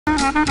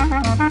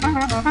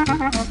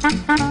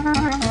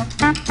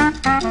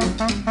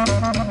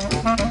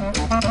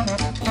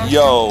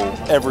Yo,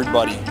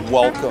 everybody,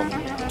 welcome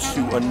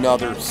to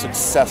another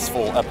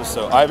successful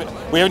episode.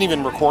 We haven't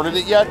even recorded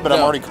it yet, but I'm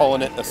already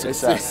calling it a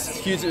success. It's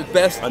huge,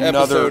 best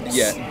episode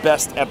yet.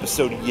 Best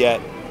episode yet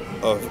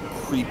of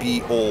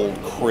creepy old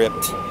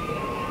Crypt.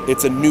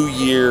 It's a new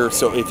year,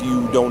 so if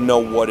you don't know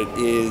what it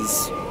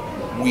is,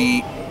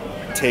 we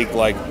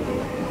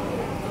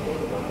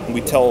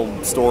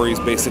tell stories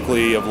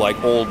basically of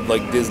like old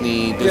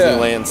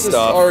Disneyland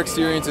stuff. Our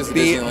experiences at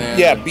Disneyland.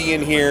 Yeah,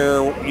 being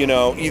here,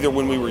 either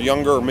when we were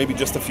younger or maybe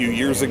just a few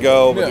years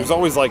ago. But there's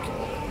always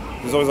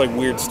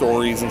weird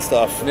stories and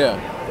stuff.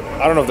 Yeah.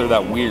 I don't know if they're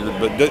that weird,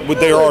 but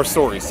there are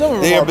stories. Some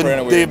of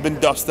them they have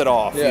been dusted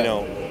off,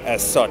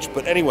 as such.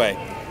 But anyway,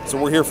 so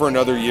we're here for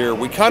another year.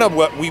 We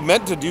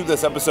meant to do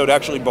this episode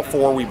actually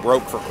before we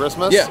broke for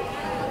Christmas. Yeah.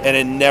 And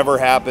it never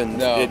happened.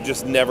 No. It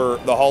just never.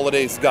 The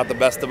holidays got the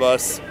best of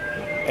us.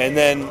 And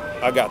then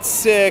I got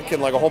sick, and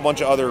like a whole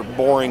bunch of other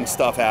boring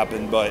stuff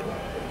happened, but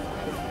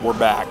we're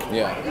back.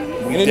 Yeah.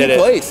 We in a did new it.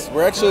 place.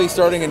 We're actually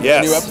starting a new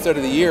episode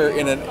of the year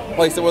in a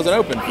place that wasn't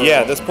open.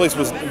 This place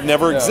was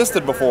never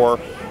existed before.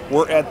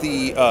 We're at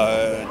the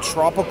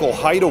Tropical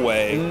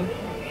Hideaway.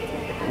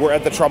 Mm-hmm. We're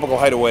at the Tropical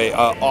Hideaway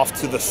off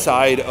to the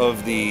side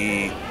of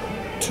the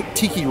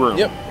Tiki Room,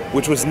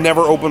 which was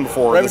never open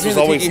before. Right this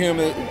between was the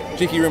always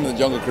Tiki Room and the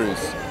Jungle Cruise.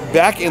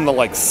 Back in the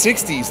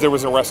 60s, there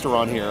was a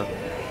restaurant here.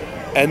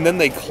 And then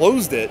they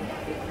closed it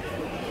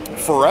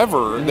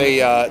forever.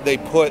 Mm-hmm. They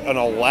put an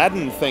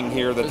Aladdin thing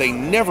here that they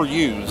never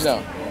used. No.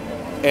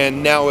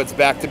 And now it's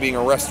back to being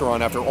a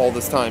restaurant after all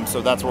this time.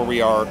 So that's where we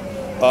are.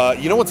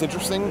 You know what's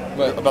interesting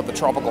about the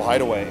Tropical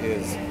Hideaway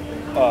is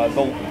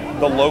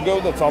the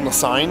logo that's on the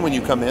sign when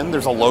you come in.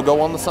 There's a logo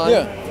on the sign.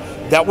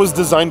 Yeah. That was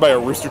designed by a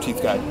Rooster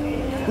Teeth guy.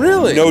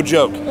 Really? No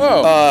joke.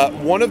 Oh.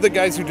 One of the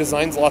guys who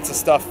designs lots of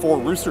stuff for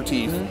Rooster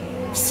Teeth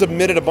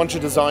submitted a bunch of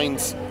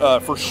designs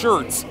for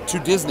shirts to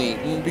Disney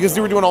because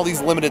they were doing all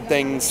these limited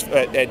things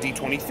at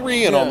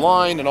D23 and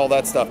online and all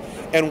that stuff.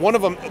 And one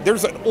of them,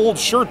 there's an old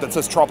shirt that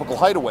says Tropical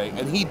Hideaway,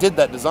 and he did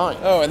that design.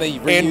 Oh, and they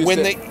reused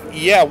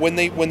it. When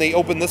they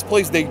opened this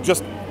place, they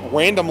just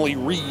randomly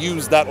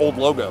reused that old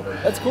logo.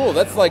 That's cool.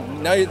 That's like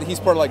now he's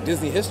part of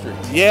Disney history.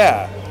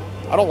 Yeah,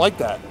 I don't like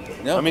that.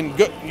 No. I mean,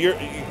 you're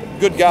a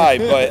good guy,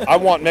 but I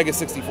want Mega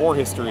 64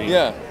 history.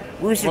 Yeah,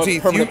 Rooster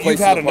Teeth, you've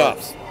had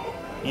enough.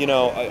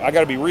 I got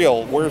to be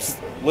real.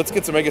 Let's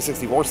get some Mega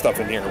 64 stuff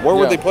in here. Where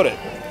would they put it?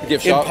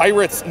 In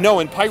Pirates,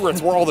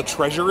 where all the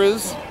treasure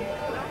is,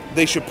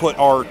 they should put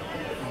our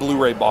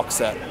Blu-ray box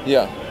set.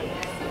 Yeah.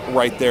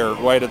 Right there,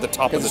 right at the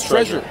top of the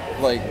treasure.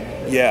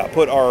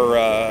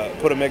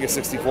 Put a Mega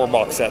 64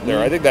 box set there.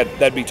 I think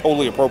that'd be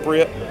totally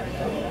appropriate.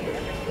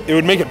 It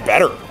would make it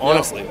better,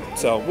 honestly. Yeah.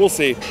 So we'll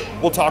see.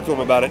 We'll talk to them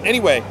about it.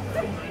 Anyway,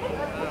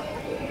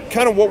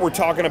 kind of what we're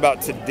talking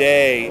about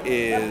today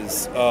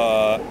is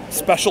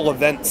special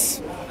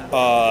events.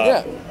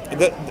 A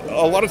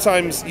lot of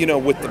times,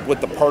 with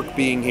the park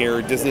being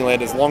here,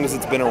 Disneyland, as long as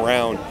it's been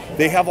around,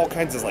 they have all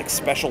kinds of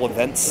special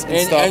events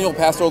and stuff. Annual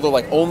pass holder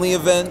only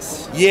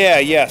events.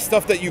 Yeah,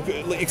 stuff that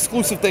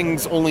exclusive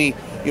things only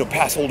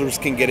pass holders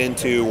can get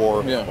into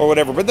or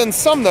whatever. But then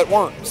some that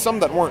weren't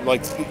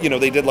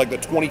they did the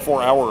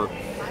 24-hour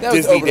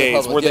Disney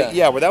days where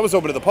where that was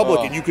open to the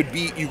public and you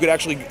could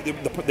actually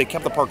they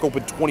kept the park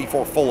open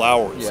 24 full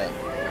hours.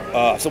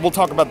 Yeah. So we'll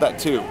talk about that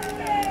too.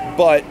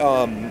 But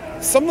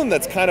something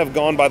that's kind of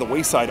gone by the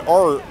wayside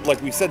are,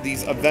 like we said,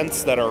 these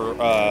events that are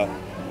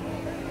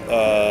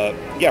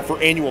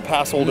for annual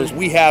pass holders. Mm-hmm.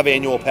 We have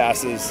annual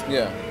passes.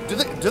 Yeah.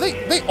 Do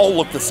they all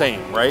look the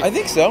same, right? I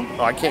think so.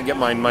 Oh, I can't get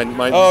mine.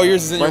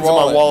 Yours is in your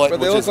wallet. In my wallet, but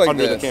they which look is like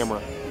under this. the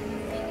camera.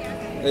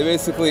 They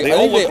basically, they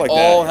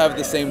all have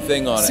the same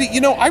thing on it. See,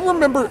 I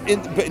remember,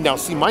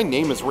 my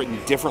name is written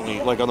differently,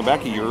 on the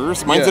back of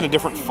yours. Mine's in a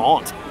different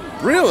font.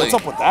 Really? What's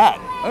up with that?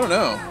 I don't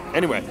know.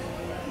 Anyway,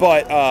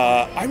 but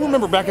I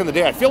remember back in the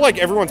day, I feel like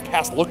everyone's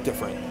pass looked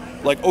different.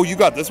 You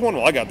got this one?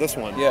 Well, I got this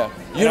one. Yeah.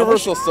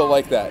 Universal's still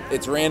like that.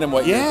 It's random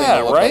what you think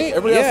it'll look like.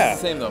 Everybody else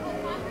is the same, though.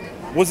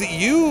 Was it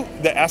you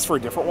that asked for a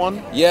different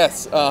one?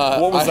 Yes.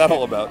 What was that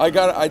all about?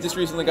 I just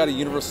recently got a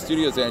Universal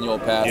Studios annual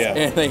pass,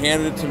 and they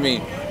handed it to me,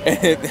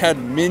 and it had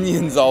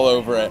Minions all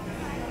over it.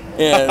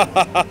 And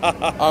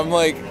I'm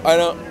like,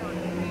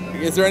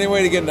 is there any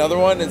way to get another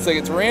one? It's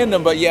it's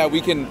random, but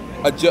we can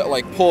adjust,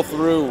 pull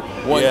through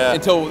one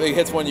until it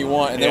hits one you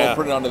want, and then we'll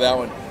put it onto that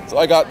one. So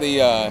I got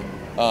the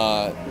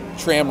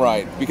tram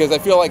ride because I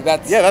feel like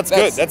that's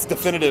good. That's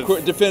definitive.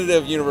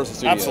 Definitive Universal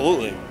Studios.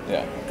 Absolutely.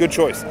 Yeah. Good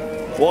choice.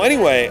 Well,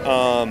 anyway,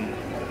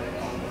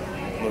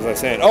 what was I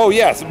saying? Oh,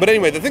 yes. But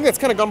anyway, the thing that's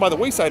kind of gone by the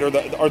wayside are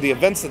the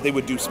events that they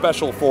would do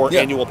special for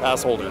annual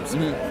pass holders.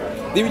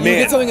 Mm-hmm. You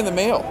get something in the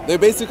mail. They're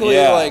basically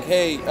like,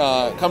 hey,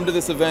 come to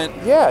this event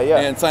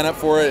and sign up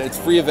for it. It's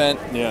a free event.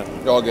 Yeah.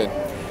 All good.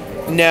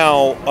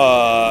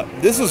 Now,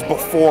 this is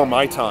before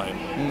my time.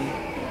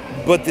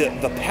 But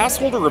the pass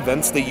holder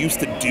events they used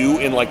to do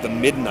in the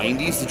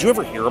mid-'90s, did you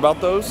ever hear about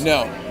those?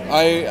 No.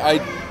 I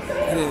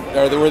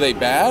Were they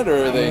bad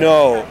or are they?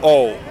 No.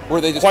 Oh,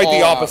 were they just quite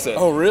the opposite?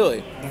 Oh,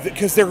 really?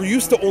 Because there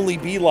used to only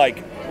be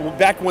like,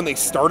 back when they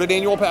started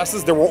annual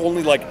passes, there were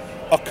only like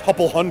a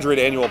couple hundred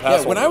annual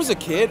passes. Yeah, when I was a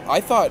kid,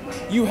 I thought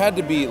you had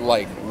to be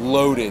like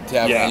loaded to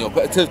have an annual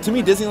pass. To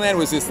me, Disneyland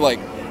was this like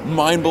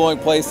mind-blowing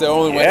place that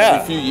only went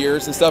every few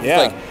years and stuff.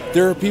 It's like,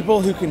 there are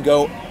people who can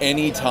go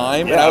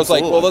anytime. And I was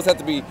like, well, those have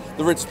to be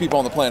the richest people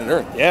on the planet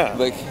Earth. Yeah.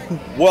 Like,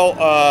 well,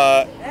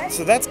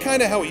 so that's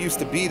kind of how it used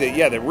to be.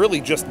 That there really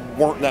just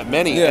weren't that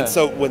many. Yeah. And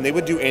so when they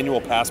would do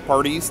annual pass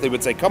parties, they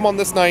would say, come on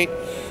this night,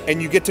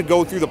 and you get to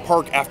go through the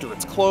park after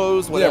it's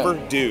closed, whatever.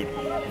 Yeah. Dude,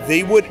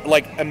 they would,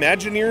 like,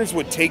 Imagineers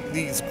would take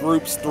these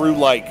groups through,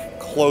 like,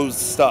 closed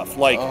stuff.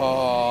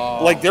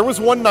 Like there was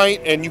one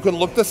night, and you can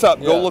look this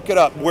up, go look it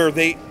up, where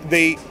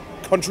they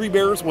Country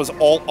Bears was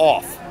all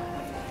off.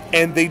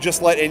 And they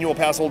just let annual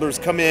pass holders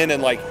come in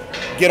and, like,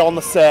 get on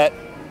the set,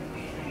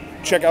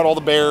 check out all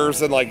the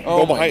bears, and, like,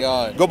 go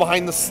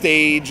behind the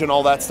stage and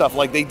all that stuff.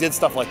 Like, they did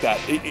stuff like that.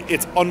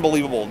 It's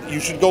unbelievable.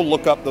 You should go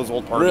look up those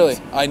old parties. Really?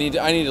 I need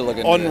to look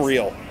into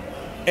Unreal.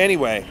 This.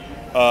 Anyway,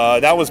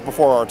 that was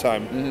before our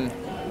time.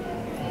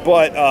 Mm-hmm.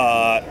 But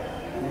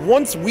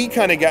once we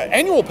kind of got...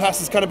 Annual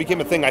passes kind of became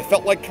a thing. I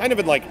felt like kind of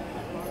in, like,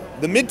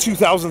 the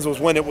mid-2000s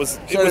was when it was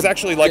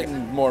actually, like...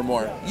 more and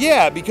more.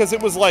 Yeah, because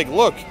it was like,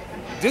 look...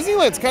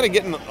 Disneyland's kind of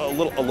getting a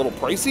little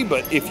pricey,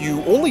 but if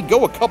you only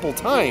go a couple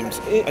times,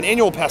 an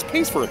annual pass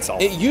pays for itself.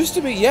 It used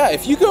to be,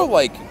 if you go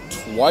like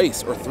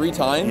twice or 3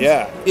 times,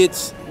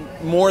 it's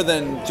more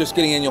than just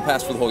getting annual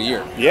pass for the whole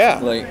year. Yeah,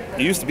 like it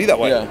used to be that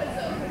way.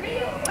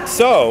 Yeah.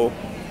 So,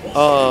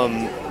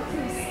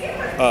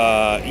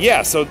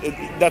 so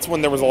that's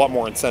when there was a lot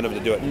more incentive to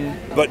do it.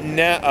 Mm. But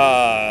now.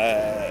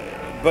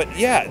 But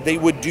they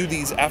would do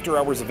these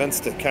after-hours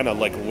events to kind of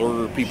like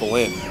lure people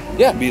in.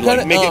 Yeah, be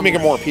like make it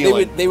more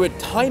appealing. They would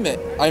time it.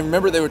 I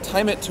remember they would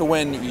time it to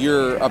when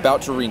you're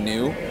about to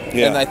renew,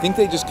 and I think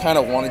they just kind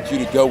of wanted you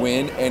to go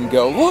in and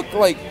go look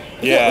like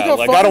look how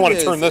like fun I don't want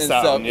to it turn this is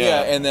down.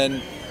 And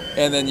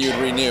then you'd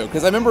renew,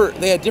 because I remember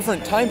they had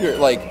different time period.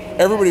 Like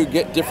everybody would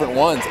get different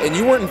ones, and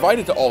you weren't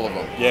invited to all of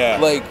them. Yeah,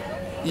 like.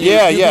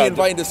 You'd be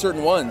invited to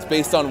certain ones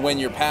based on when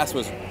your pass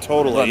was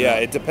totally. Yeah,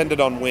 it depended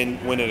on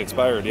when it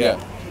expired.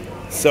 Yeah.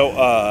 So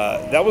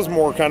that was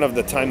more kind of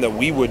the time that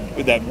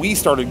we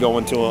started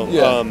going to them.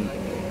 Yeah.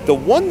 The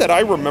one that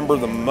I remember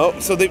the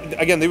most, so they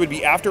would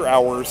be after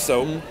hours.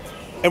 So,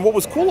 and what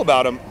was cool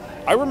about them,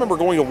 I remember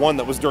going to one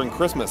that was during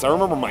Christmas. I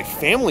remember my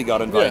family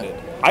got invited.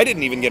 Yeah. I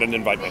didn't even get an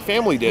invite. My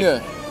family did.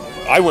 Yeah.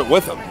 I went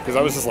with them because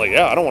I was just like,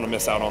 I don't want to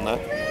miss out on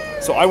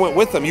that. So I went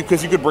with them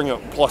because you could bring a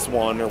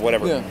 +1 or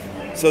whatever. Yeah.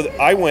 So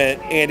I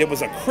went, and it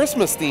was a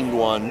Christmas themed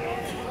one.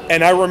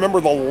 And I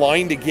remember the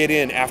line to get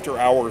in after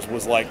hours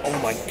was like,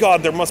 oh my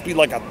God, there must be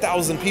like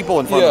 1,000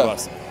 people in front of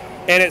us.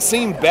 And it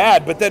seemed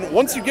bad, but then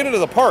once you get into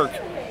the park,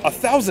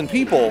 1,000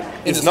 people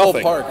is nothing.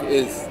 This whole park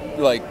is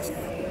like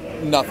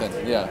nothing,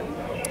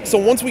 So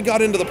once we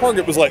got into the park,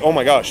 it was like, oh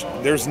my gosh,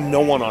 there's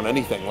no one on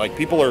anything. Like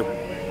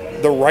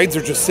the rides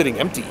are just sitting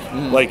empty.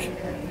 Like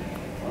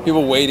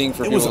people waiting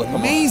for people to come on. It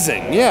was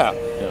amazing, yeah.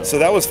 So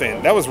that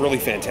was really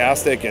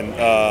fantastic. And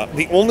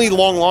the only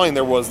long line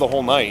there was the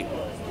whole night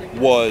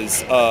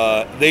was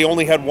they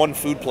only had one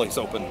food place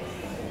open.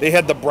 They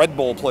had the bread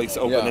bowl place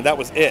open, and that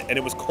was it. And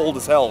it was cold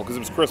as hell because it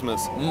was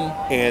Christmas.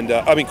 And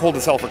I mean, cold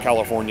as hell for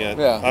California.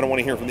 Yeah. I don't want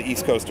to hear from the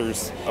East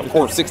Coasters. Of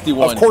course,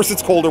 61. Of course,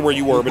 it's colder where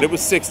you were, but it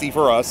was 60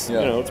 for us.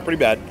 Yeah. You know, it's pretty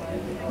bad.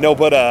 No,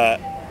 but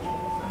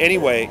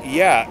anyway,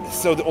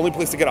 So the only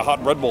place to get a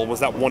hot bread bowl was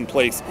that one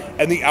place,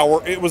 and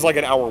it was like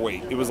an hour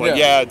wait. It was like,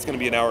 it's going to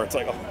be an hour. It's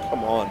like, oh,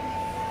 come on.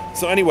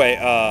 So anyway.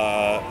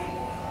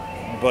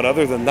 But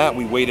other than that,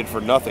 we waited for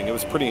nothing. It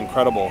was pretty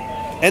incredible.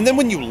 And then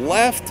when you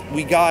left,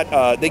 we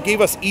got, they gave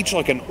us each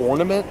like an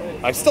ornament.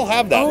 I still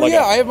have that. Oh,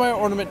 I have my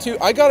ornament too.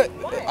 I got it.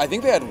 I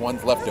think they had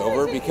ones left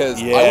over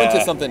because I went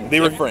to something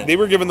different. They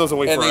were giving those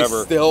away forever. And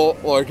they still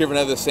are giving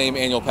out the same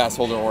annual pass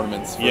holder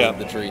ornaments for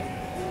the tree.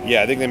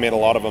 Yeah, I think they made a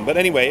lot of them. But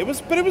anyway, it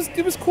was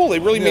cool. They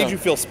really made you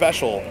feel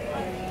special.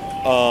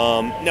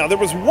 Now, there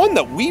was one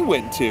that we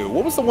went to.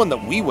 What was the one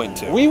that we went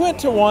to? We went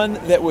to one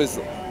that was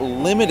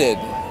limited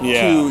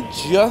to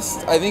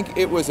just, I think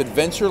it was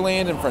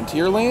Adventureland and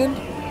Frontierland.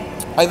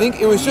 I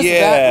think it was just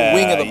that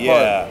wing of the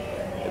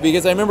park.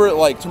 Because I remember,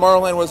 like,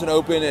 Tomorrowland wasn't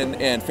open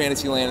and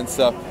Fantasyland and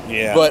stuff.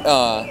 Yeah.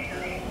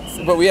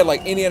 But we had,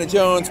 like, Indiana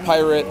Jones,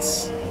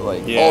 Pirates,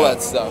 like, all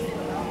that stuff.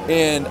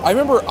 And I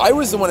remember I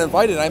was the one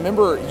invited. I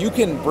remember you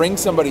can bring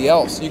somebody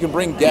else. You can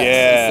bring guests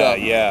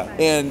and stuff.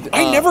 And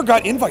I never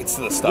got invites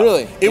to this stuff.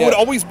 Really? It would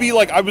always be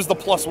like I was the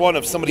 +1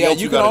 of somebody else.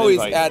 You who can got always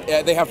an invite.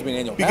 add. They have to be an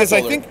annual because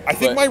pass I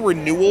think my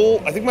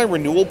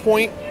renewal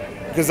point,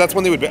 because that's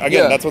when they would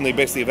that's when they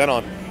base the event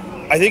on.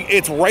 I think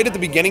it's right at the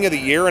beginning of the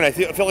year, and I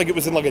felt like it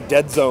was in like a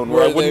dead zone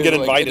where I wouldn't get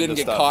invited. Didn't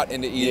get caught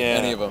into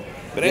any of them.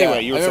 But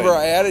anyway, you were I remember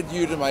saying. I added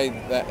you to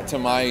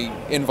my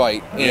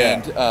invite,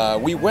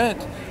 and we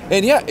went.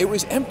 And it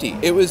was empty.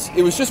 It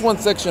was just one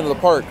section of the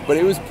park, but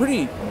it was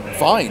pretty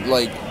fine.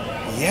 Like,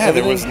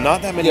 there was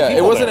not that many people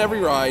it wasn't there.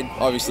 every ride,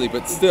 obviously,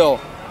 but still,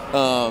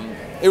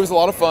 It was a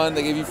lot of fun.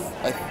 They gave you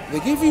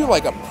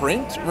like a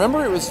print.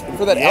 Remember, it was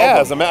for that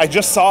album. I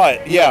just saw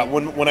it. Yeah,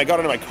 when I got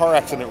into my car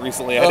accident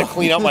recently, I had to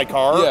clean out my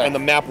car, and the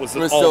map was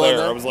all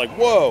there. I was like,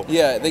 whoa.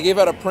 Yeah, they gave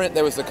out a print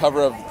that was the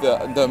cover of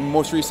the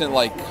most recent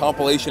like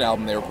compilation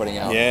album they were putting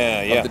out.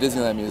 Of the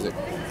Disneyland music.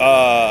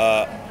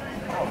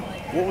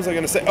 What was I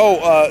going to say?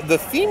 Oh, the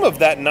theme of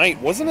that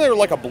night, wasn't there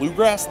like a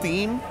bluegrass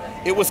theme?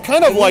 It was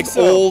kind of like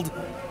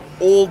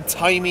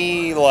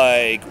old-timey,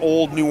 like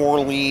old New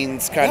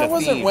Orleans kind of theme. That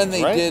wasn't when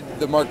they did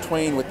the Mark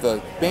Twain with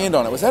the band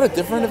on it. Was that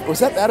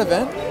that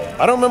event?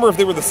 I don't remember if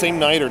they were the same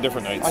night or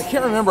different nights. I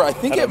can't remember. I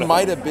think it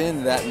might have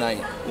been that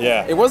night.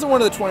 Yeah. It wasn't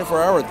one of the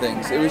 24-hour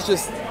things. It was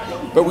just,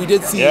 but we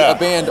did see a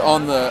band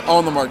on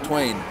the Mark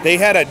Twain. They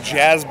had a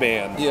jazz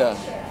band. Yeah.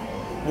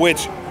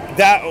 Which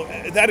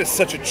that is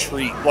such a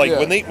treat. Like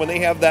when they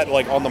have that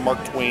like on the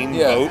Mark Twain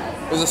boat.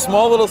 There's a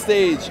small little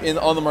stage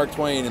on the Mark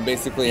Twain, and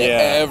basically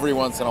every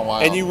once in a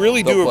while. And you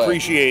really do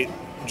appreciate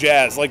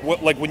jazz. Like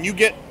when you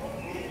get.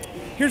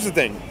 Here's the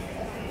thing.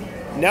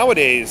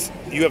 Nowadays,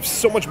 you have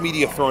so much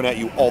media thrown at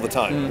you all the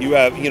time. You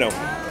have,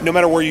 no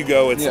matter where you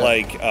go, it's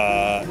like, you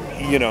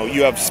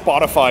have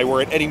Spotify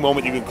where at any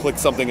moment you can click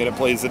something and it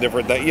plays a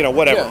different,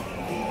 whatever.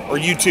 Yeah. Or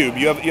YouTube.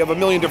 You have a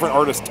million different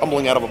artists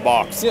tumbling out of a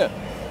box. Yeah.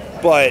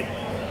 But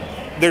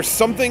there's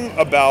something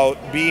about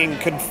being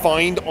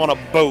confined on a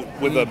boat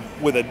with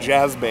a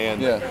jazz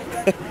band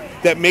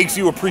that makes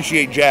you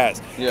appreciate jazz.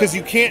 Because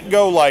you can't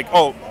go like,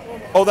 oh,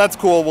 that's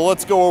cool. Well,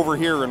 let's go over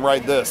here and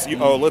write this.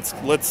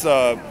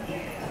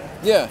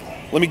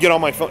 Let me get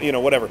on my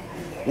phone, whatever.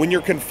 When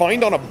you're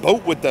confined on a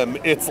boat with them,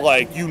 it's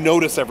like you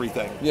notice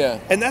everything. Yeah.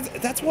 And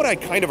that's what I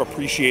kind of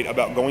appreciate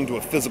about going to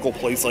a physical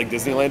place like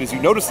Disneyland is you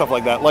notice stuff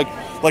like that. Like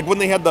when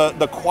they had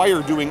the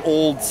choir doing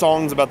old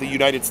songs about the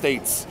United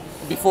States.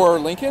 Before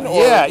Lincoln?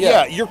 Or?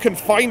 Yeah. You're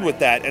confined with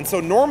that. And so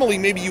normally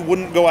maybe you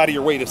wouldn't go out of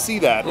your way to see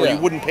that or you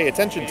wouldn't pay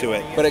attention to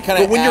it. But it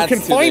kind of when adds you're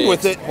confined to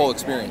the with whole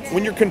experience.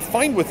 When you're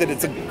confined with it,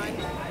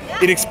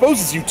 it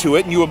exposes you to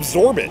it and you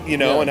absorb it,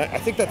 and I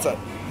think that's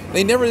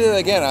They never did it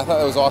again. I thought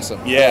that was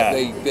awesome. Yeah,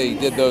 they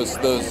did those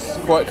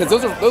because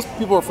those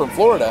people are from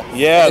Florida.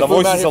 Yeah, the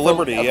Voices of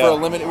Liberty. For a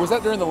limited, was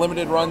that during the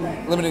limited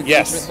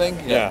engagement thing?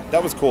 Yeah,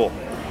 that was cool.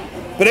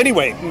 But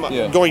anyway,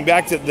 going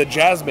back to the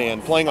jazz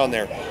band playing on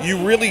there, you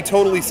really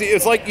totally see.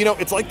 It's like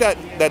it's like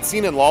that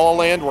scene in La La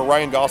Land where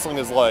Ryan Gosling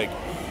is like,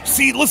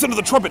 "See, listen to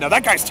the trumpet. Now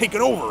that guy's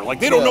taking over. Like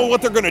they don't know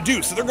what they're gonna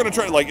do, so they're gonna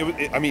try." Like,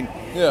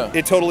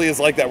 it totally is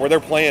like that where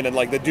they're playing and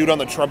like the dude on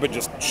the trumpet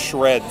just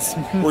shreds,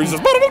 where he's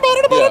just,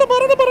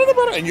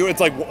 and it's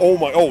like,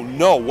 oh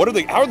no, what are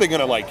they? How are they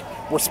gonna like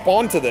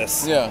respond to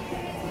this? Yeah,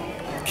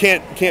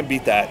 can't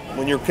beat that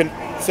when you're.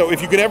 So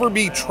if you could ever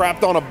be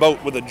trapped on a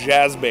boat with a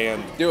jazz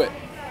band, do it.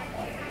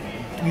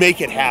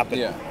 Make it happen.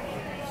 Yeah. Do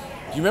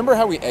you remember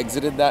how we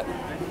exited that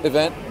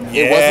event?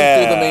 Yeah. It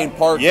wasn't through the main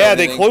park. Yeah,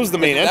 they closed the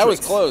main entrance. That was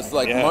closed.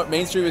 Like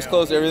Main Street was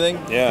closed, everything.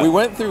 Yeah. We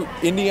went through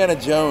Indiana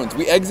Jones.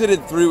 We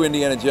exited through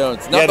Indiana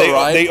Jones. Not the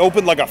ride. They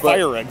opened like a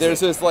fire exit.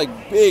 There's this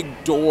like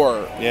big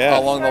door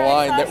along the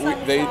line that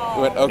they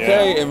went,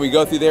 and we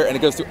go through there and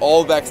it goes through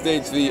all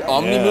backstage. The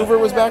Omni Mover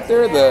was back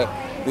there. The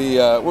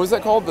what was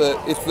that called?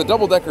 It's the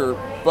double-decker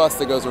bus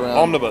that goes around.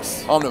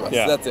 Omnibus.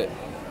 Yeah. That's it.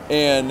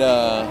 And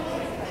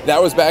that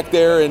was back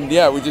there, and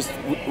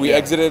we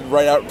exited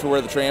right out to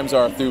where the trams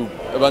are through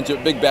a bunch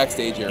of big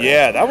backstage area.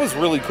 Yeah, that was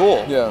really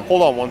cool. Yeah.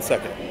 Hold on 1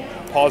 second.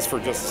 Pause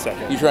for just a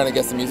second. You trying to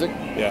guess the music?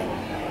 Yeah.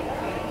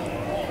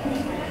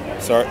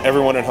 Sorry,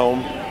 everyone at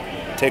home,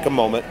 take a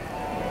moment.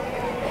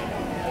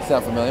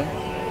 Sound familiar?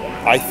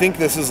 I think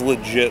this is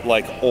legit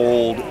like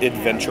old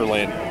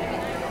Adventureland.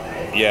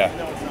 Yeah,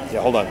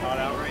 hold on.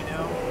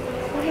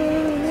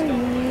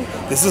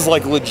 This is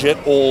like legit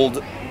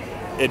old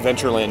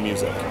Adventureland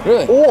music.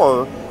 Really?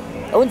 Or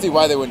I wouldn't see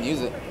why they wouldn't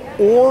use it.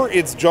 Or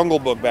it's Jungle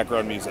Book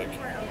background music.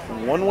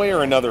 One way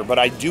or another, but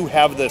I do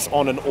have this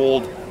on an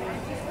old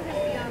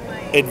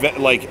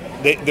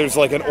there's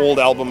like an old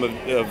album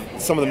of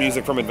some of the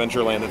music from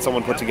Adventureland that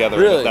someone put together.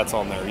 Really? That's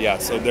on there. Yeah,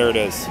 so there it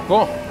is.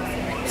 Cool.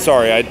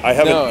 Sorry, I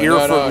have an ear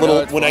for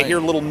little when fine. I hear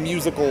little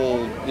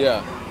musical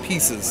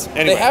pieces.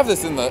 Anyway. They have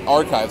this in the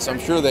archives, so I'm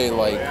sure they're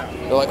like,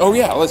 oh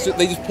yeah,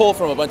 they just pull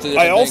from a bunch of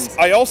different things.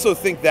 I also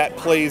think that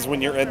plays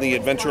when you're in the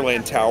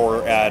Adventureland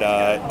Tower at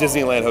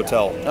Disneyland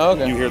Hotel. Oh,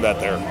 okay. You hear that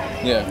there.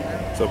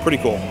 Yeah. So pretty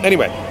cool.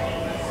 Anyway.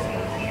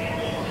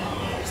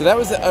 So that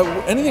was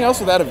anything else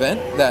with that event?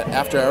 That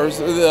after hours,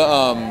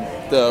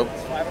 the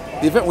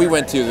event we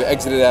went to,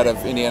 exited out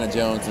of Indiana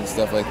Jones and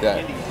stuff like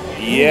that.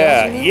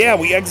 Yeah,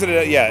 we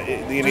exited. The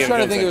Indiana Just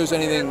trying Jones to think if there was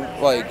anything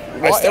like.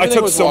 I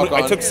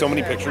took so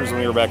many pictures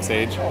when we were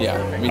backstage.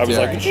 Yeah, me too. I was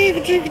like,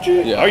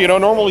 ka-choo. Yeah. Oh, you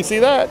don't normally see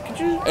that.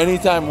 Ka-choo.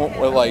 Anytime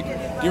we're like, do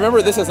you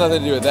remember? This has nothing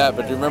to do with that,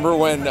 but do you remember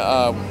when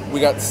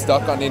we got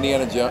stuck on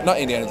Indiana Jones? Not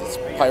Indiana Jones,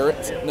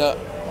 Pirates. No,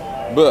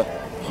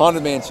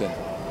 Haunted Mansion.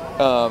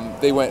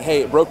 They went,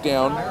 hey, it broke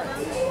down.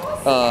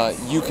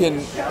 You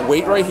can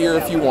wait right here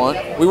if you want.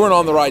 We weren't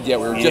on the ride yet.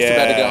 We were just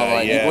about to get on the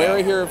ride. You can wait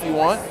right here if you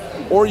want,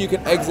 or you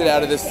can exit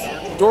out of this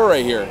door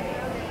right here.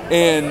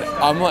 And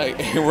I'm like,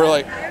 we're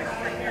like,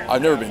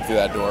 I've never been through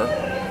that door.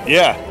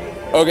 Yeah.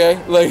 Okay,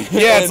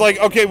 it's like,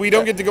 okay, we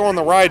don't get to go on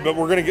the ride, but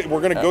we're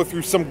gonna go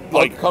through some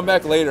like come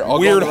back later.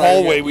 Weird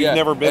hallway we've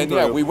never been through.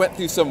 Yeah, we went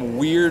through some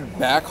weird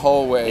back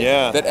hallway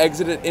that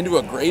exited into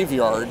a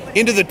graveyard,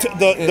 into the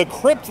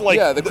crypt,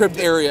 the crypt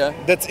area.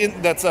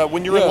 That's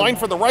when you're in line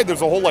for the ride.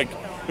 There's a whole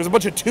there's a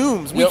bunch of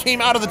tombs. We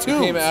came out of the tombs.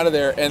 We came out of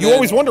there, and you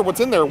always wonder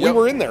what's in there. We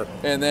were in there,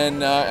 and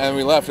then and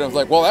we left, and I was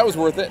like, well, that was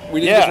worth it. We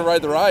didn't get to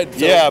ride the ride.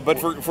 So. Yeah, but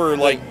for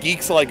like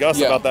geeks like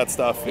us about that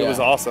stuff, it was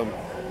awesome.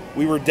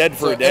 We were dead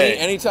for a day.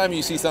 Anytime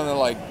you see something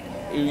like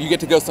you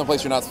get to go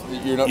someplace you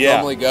don't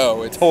normally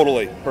go, it's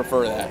totally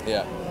prefer that.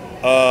 Yeah.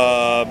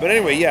 But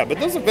anyway, but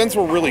those events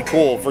were really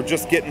cool for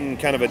just getting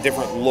kind of a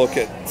different look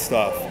at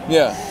stuff.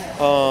 Yeah.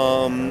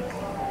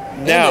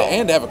 Now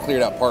and to have a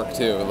cleared out park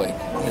too,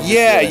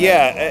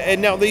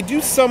 and now they do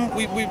some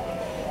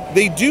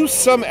they do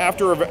some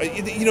after,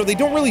 they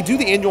don't really do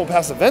the annual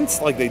pass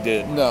events like they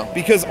did. No.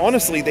 Because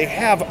honestly, they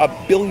have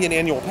 1 billion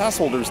annual pass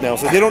holders now,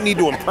 so they don't need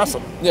to impress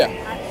them. Yeah.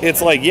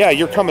 It's like,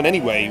 you're coming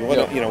anyway,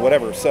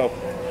 whatever. So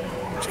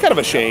it's kind of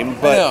a shame,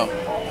 but I know.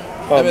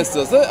 I miss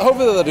those.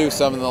 Hopefully they'll do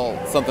something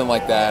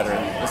like that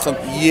or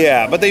something.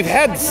 Yeah, but they've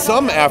had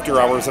some after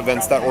hours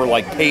events that were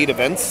like paid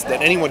events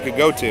that anyone could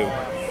go to.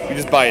 You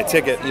just buy a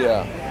ticket.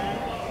 Yeah.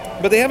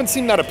 But they haven't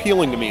seemed that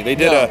appealing to me. They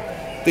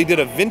did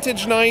a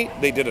vintage night,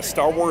 they did a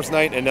Star Wars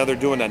night, and now they're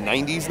doing a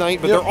 90s night,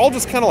 but they're all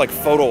just kind of like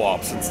photo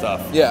ops and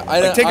stuff. Yeah,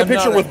 take a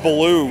picture with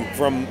Baloo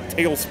from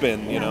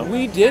Tailspin,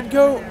 We did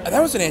go,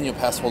 that was an annual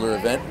pass holder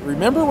event.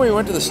 Remember when we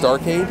went to the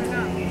Starcade?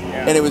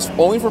 And it was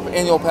only for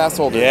annual pass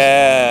holders.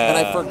 Yeah.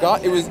 And I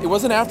forgot, it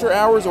wasn't after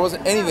hours, it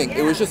wasn't anything.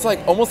 It was just like,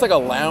 almost like a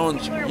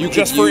lounge you could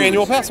just for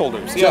annual pass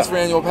holders. Just for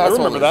annual pass holders.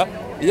 I remember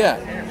that. Yeah.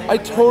 I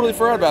totally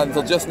forgot about it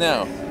until just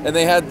now. And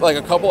they had like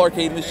a couple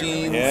arcade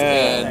machines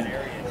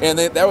and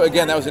that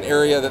was an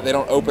area that they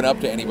don't open up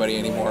to anybody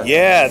anymore.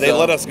 Yeah, they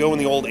let us go in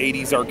the old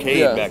 80s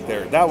arcade back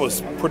there. That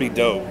was pretty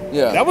dope.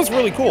 Yeah. That was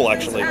really cool,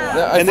 actually.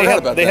 Yeah, and they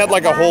had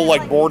like a whole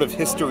like board of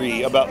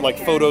history about like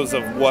photos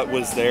of what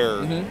was there.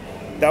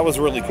 Mm-hmm. That was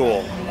really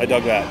cool. I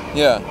dug that.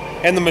 Yeah.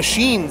 And the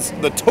machines,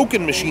 the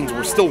token machines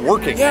were still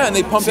working. Yeah, and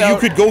they pumped out. So you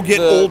could go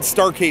get old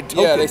Starcade tokens.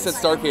 Yeah, they said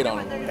Starcade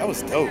on them. That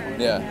was dope.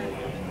 Yeah.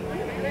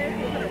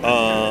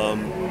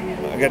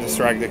 I got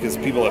distracted because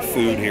people have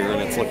food here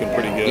and it's looking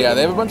pretty good. Yeah,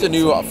 they have a bunch of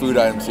new food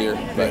items here.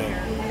 But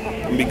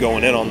I'm going to be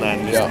going in on that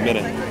in just a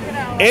minute.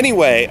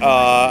 Anyway,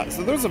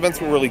 so those events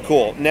were really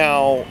cool.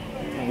 Now,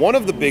 one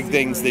of the big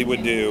things they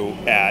would do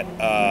at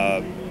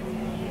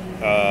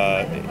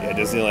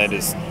Disneyland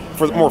is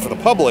more for the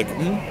public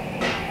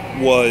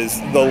was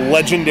the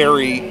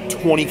legendary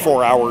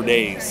 24-hour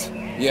days.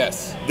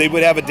 Yes. They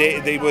would have a day.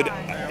 They would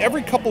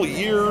every couple of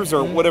years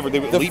or whatever. They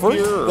would leap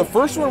year. The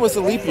first one was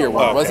the leap year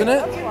one, wasn't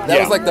it? That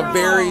was like the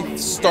very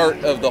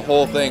start of the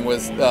whole thing.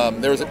 Was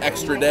there was an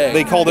extra day?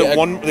 They called it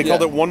one. They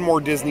called it One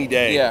More Disney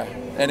Day. Yeah,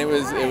 and it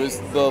was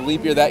the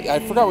leap year that I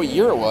forgot what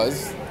year it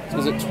was.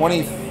 Was it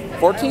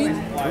 2014?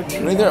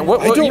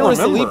 What year was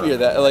the leap year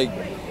that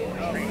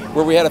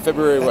where we had a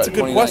February? That's a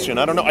good question.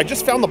 I don't know. I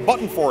just found the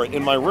button for it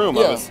in my room.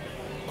 I was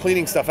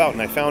cleaning stuff out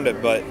and I found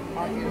it, but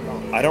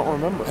I don't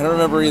remember. I don't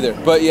remember either.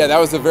 But yeah, that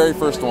was the very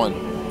first one.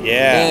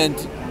 Yeah. And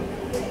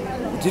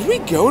did we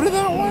go to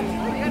that one?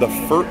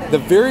 The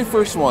very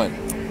first one.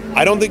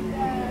 I don't think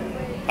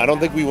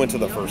we went to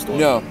the first one.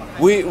 No.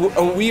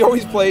 We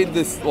always played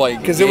this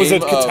because it was a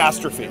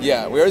catastrophe.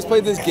 Yeah, we always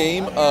played this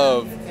game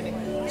of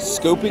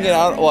scoping it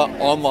out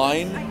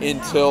online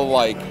until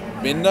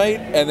midnight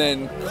and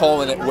then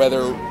calling it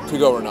whether to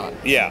go or not.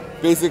 Yeah.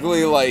 Basically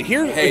is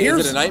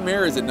it a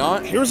nightmare? Is it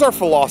not? Here's our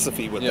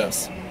philosophy with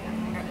this.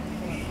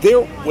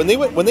 When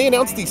they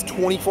announced these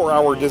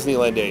 24-hour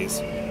Disneyland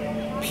days,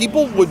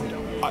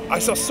 I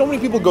saw so many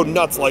people go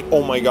nuts like,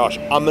 oh my gosh,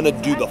 I'm going to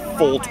do the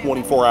full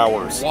 24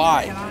 hours.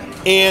 Why?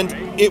 And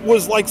it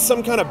was like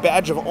some kind of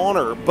badge of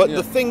honor. But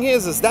the thing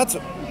is that's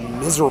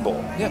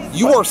miserable. Yeah.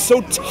 You are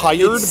so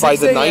tired by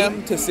the night. 6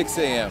 a.m. to 6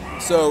 a.m.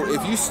 So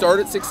if you start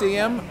at 6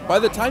 a.m., by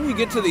the time you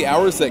get to the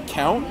hours that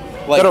count,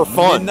 that are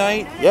fun.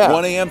 Midnight,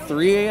 1 a.m.,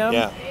 3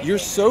 a.m., you're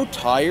so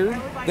tired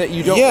that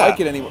you don't like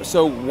it anymore.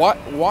 So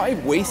why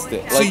waste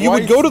it? So you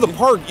would go to the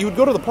park. You would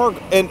go to the park,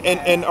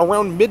 and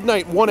around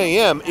midnight, 1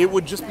 a.m., it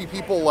would just be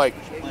people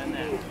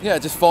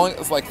just falling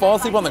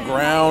asleep on the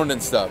ground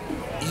and stuff.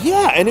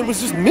 Yeah, and it was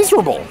just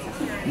miserable.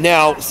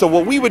 Now, so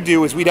what we would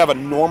do is we'd have a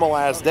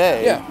normal-ass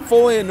day. Yeah,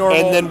 fully normal.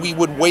 And then we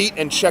would wait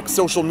and check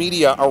social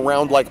media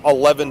around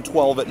 11,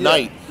 12 at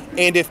night.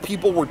 And if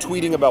people were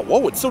tweeting about,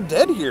 whoa, it's so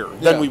dead here,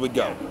 then we would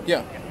go.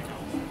 Yeah.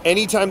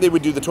 Anytime they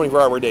would do the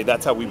 24-hour day,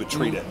 that's how we would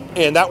treat it.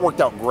 And that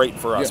worked out great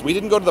for us. Yeah. We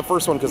didn't go to the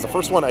first one because the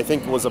first one, I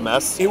think, was a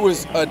mess. It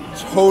was a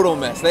total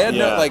mess. They had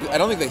I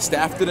don't think they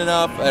staffed it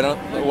enough.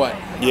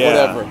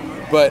 Whatever.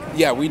 But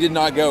yeah, we did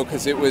not go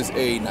because it was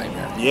a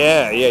nightmare.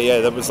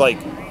 Yeah. That was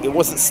it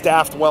wasn't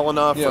staffed well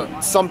enough or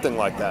something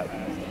like that.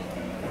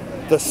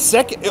 The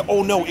second,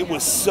 it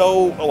was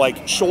so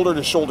shoulder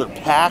to shoulder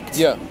packed.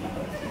 Yeah.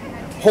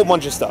 Whole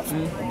bunch of stuff.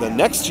 The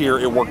next year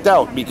it worked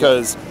out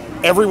because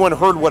everyone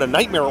heard what a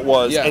nightmare it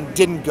was and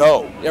didn't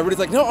go. Everybody's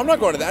like, no, I'm not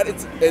going to that.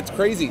 It's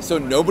crazy. So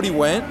nobody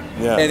went,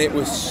 and it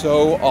was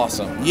so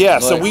awesome. Yeah,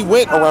 so we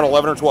went around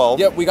 11 or 12.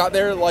 Yep, we got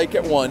there like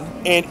at 1.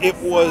 And it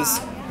was,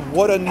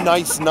 what a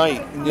nice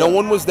night. No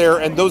one was there,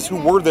 and those who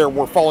were there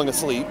were falling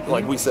asleep,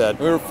 like we said.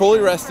 We were fully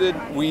rested.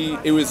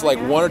 It was like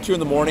 1 or 2 in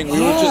the morning. We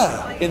were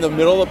just in the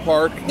middle of the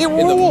park in the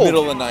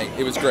middle of the night.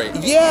 It was great.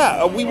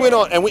 Yeah, we went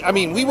on, and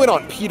we went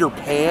on Peter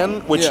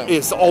Pan, which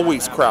is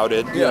always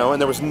crowded, you know,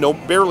 and there was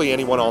barely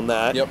anyone on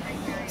that. Yep.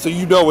 So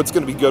you know it's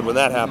going to be good when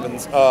that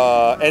happens.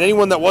 And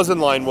anyone that was in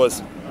line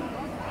was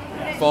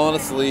falling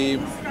asleep.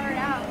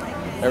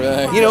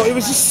 Everything. You know, it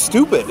was just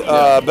stupid.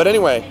 But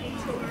anyway,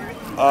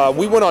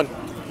 we went on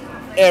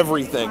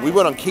everything. We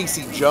went on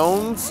Casey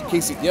Jones.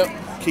 Casey Jr.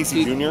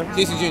 Casey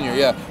Jr.,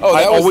 yeah. Oh,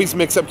 I always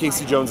mix up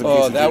Casey Jones and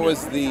Casey Jr. That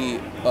was the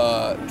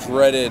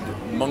dreaded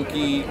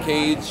monkey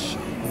cage.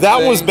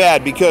 That was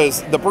bad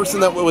because the person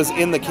that was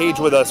in the cage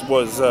with us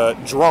was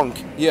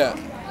drunk. Yeah.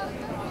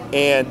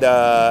 And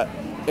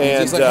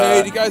he's like,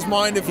 hey, do you guys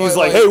mind if he's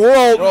like, hey, we're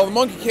all the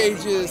monkey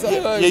cages.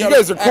 Yeah, you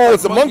guys are cool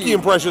with the monkey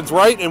impressions,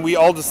 right? And we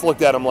all just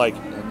looked at him like,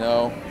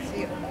 no.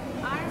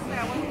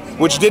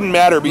 Which didn't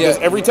matter because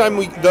every time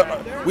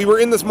we were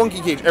in this monkey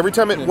cage, every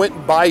time it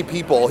went by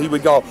people, he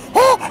would go,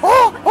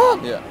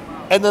 yeah,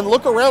 and then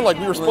look around like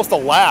we were supposed to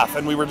laugh,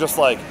 and we were just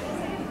like,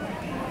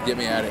 get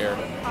me out of here.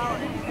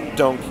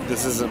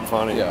 This isn't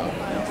funny.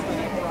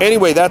 Yeah.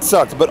 Anyway, that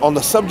sucked. But on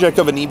the subject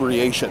of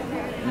inebriation,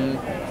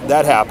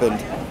 that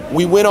happened.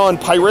 We went on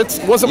Pirates.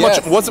 Wasn't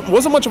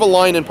much of a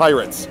line in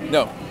Pirates.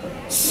 No.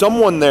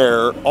 Someone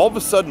there, all of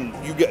a sudden,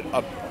 you get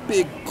a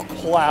big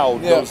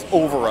cloud goes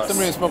over us.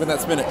 Somebody was smoking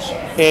that spinach.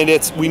 And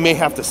we may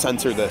have to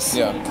censor this.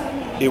 Yeah.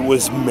 It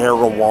was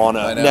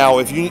marijuana. Now,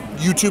 if you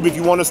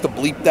want us to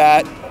bleep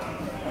that,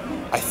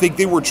 I think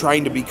they were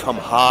trying to become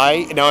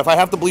high. Now, if I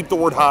have to bleep the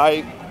word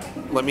high,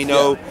 let me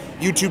know.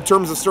 Yeah. YouTube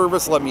terms of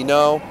service, let me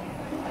know.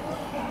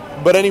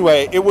 But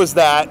anyway, it was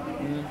that.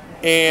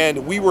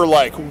 And we were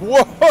like,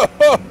 whoa,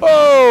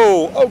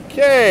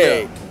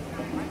 okay.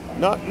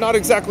 Yeah. Not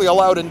exactly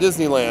allowed in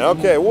Disneyland.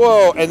 Okay,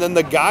 whoa. And then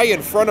the guy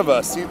in front of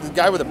us, the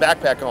guy with a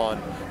backpack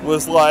on,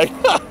 was like,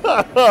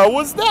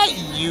 was that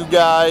you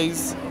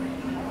guys?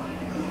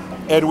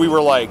 And we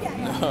were like,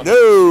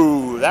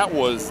 no,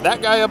 that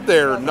guy up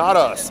there, not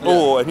us. Yeah.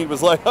 Oh, and he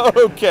was like,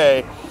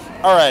 okay.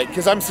 All right,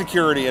 because I'm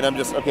security, and I'm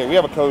just, okay, we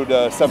have a code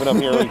 7 up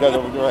here.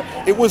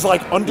 It was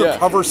like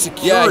undercover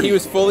security. Yeah, he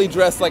was fully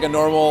dressed like a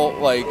normal,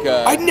 like...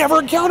 I'd never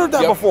encountered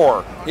that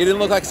before. He didn't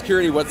look like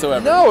security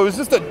whatsoever. No, it was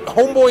just a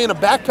homeboy in a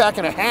backpack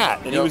and a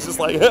hat. And he was just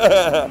like,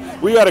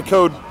 we got a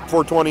code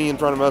 420 in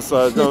front of us,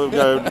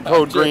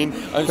 code green.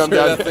 I'm sure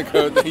that's the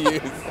code they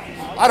use.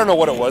 I don't know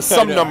what it was,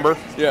 some number.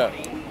 Yeah.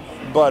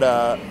 But,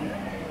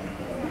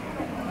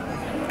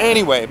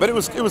 anyway, but it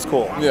was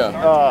cool.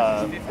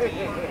 Yeah.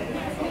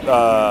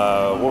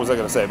 What was I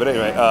going to say? But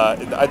anyway,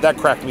 that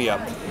cracked me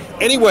up.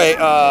 Anyway,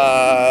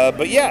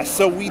 but yeah,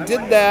 so we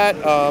did that.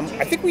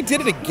 I think we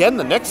did it again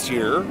the next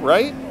year,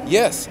 right?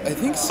 Yes, I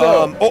think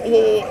so.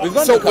 We've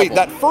gone to a couple. Wait,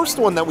 that first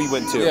one that we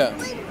went to,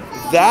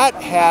 that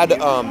had,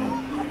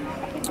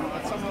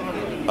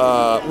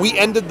 we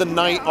ended the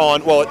night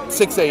at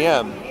 6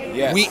 a.m.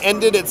 Yes. We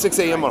ended at 6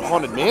 a.m. on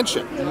Haunted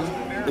Mansion.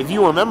 If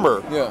you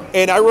remember. Yeah.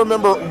 And I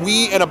remember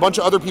we and a bunch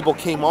of other people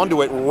came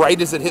onto it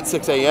right as it hit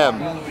 6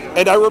 a.m.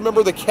 And I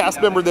remember the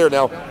cast member there.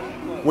 Now,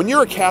 when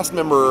you're a cast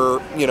member,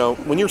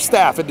 when you're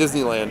staff at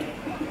Disneyland,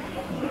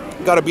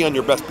 got to be on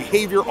your best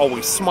behavior,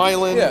 always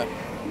smiling. Yeah.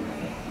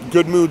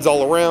 Good moods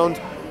all around.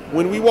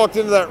 When we walked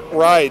into that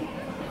ride,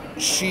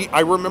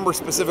 I remember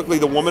specifically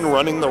the woman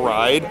running the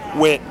ride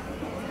went,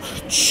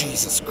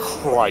 Jesus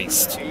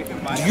Christ.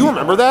 Do you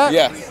remember that?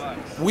 Yes.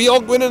 We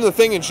all went into the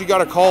thing, and she got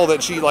a call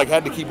that she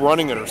had to keep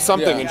running it or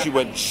something, and she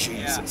went,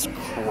 Jesus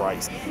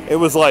Christ. It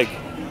was like,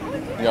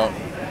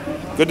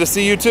 good to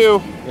see you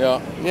too.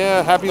 Yeah.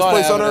 Yeah, happiest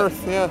place on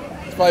earth. Yeah.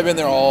 It's probably been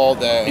there all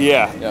day.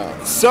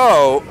 Yeah.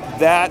 So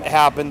that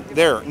happened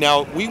there.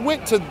 Now, we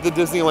went to the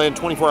Disneyland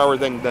 24-hour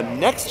thing the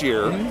next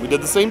year. We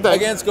did the same thing.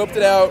 Again, scoped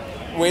it out,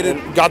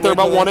 got there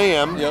about 1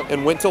 a.m.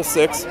 And went till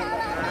 6.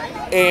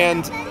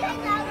 And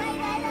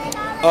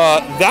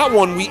that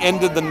one, we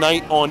ended the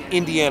night on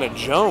Indiana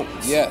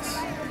Jones. Yes.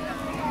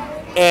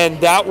 And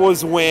that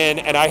was when,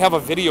 and I have a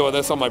video of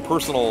this on my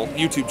personal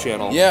YouTube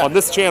channel. Yeah. On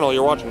this channel,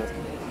 you're watching this.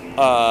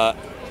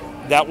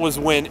 That was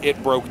when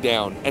it broke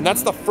down. And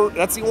that's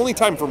the only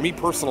time for me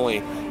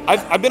personally.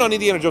 I've been on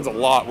Indiana Jones a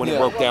lot when it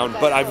broke down,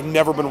 but I've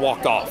never been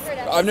walked off.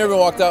 I've never been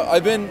walked out.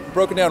 I've been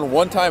broken down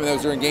one time, and that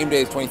was during Game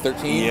Days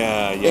 2013.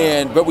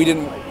 Yeah. But we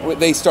didn't,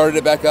 they started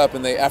it back up,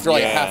 and after a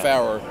half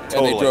hour,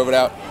 and they drove it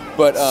out.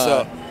 But,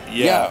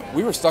 yeah,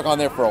 we were stuck on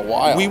there for a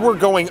while. We were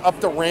going up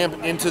the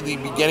ramp into the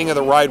beginning of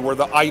the ride where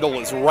the idol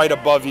is right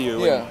above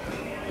you. Yeah.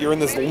 And you're in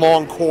this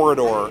long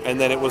corridor, and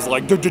then it was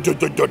like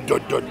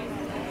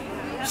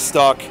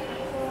stuck.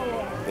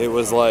 It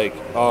was like,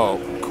 oh,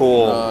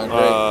 cool.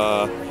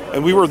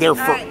 And we were there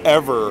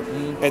forever.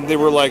 And they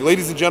were like,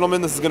 ladies and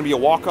gentlemen, this is going to be a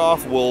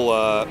walk-off.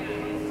 We'll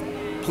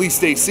please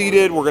stay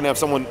seated. We're going to have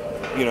someone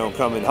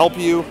come and help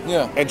you.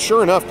 Yeah. And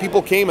sure enough,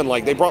 people came and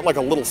like they brought like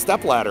a little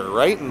step ladder,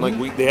 right? And like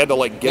they had to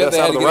like get us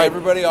out of the ride.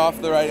 Everybody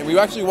off the ride, and we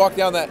actually walked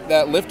down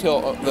that lift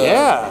hill.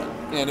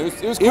 And it was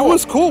cool. It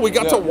was cool. We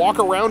got to walk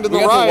around in the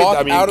ride. We got to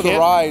walk out of the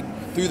ride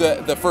through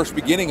the first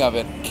beginning of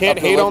it. Can't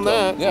hate on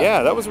that.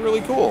 Yeah, that was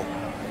really cool.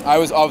 I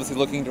was obviously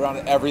looking around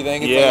at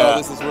everything. It's like, oh,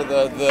 this is where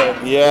the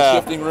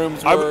shifting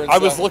rooms were. I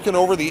was looking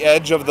over the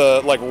edge of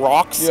the like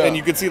rocks, and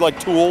you could see like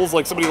tools,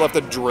 like somebody left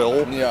a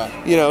drill.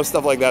 Yeah.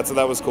 Stuff like that. So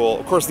that was cool.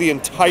 Of course, the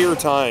entire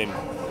time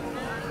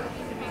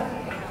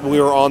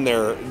we were on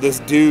there, this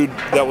dude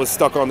that was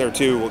stuck on there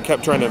too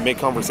kept trying to make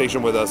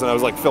conversation with us, and I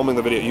was like filming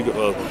the video. You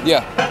could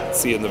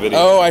see it in the video.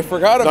 Oh, I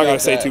forgot about that. I'm not going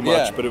to say too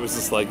much, but it was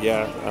just like,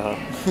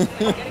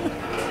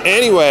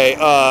 Anyway,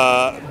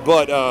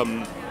 but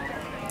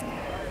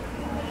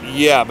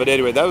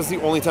anyway, that was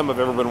the only time I've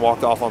ever been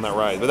walked off on that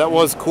ride. But that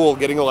was cool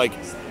getting like...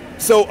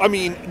 So, I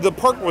mean, the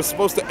park was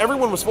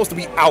everyone was supposed to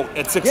be out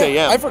at 6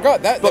 a.m. I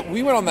forgot that, but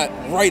we went on that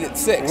right at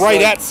 6.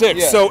 Right at 6.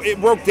 Yeah. So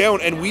it broke down,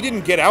 and we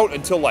didn't get out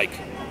until like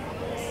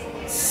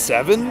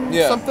 7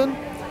 something.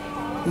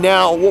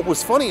 Now, what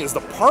was funny is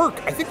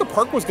I think the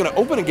park was going to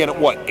open again at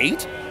what,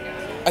 8?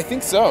 I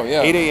think so,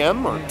 yeah. 8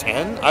 a.m. or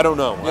 10? I don't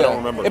know. I don't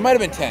remember. It might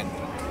have been 10.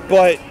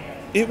 But...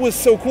 it was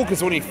so cool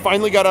because when he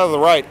finally got out of the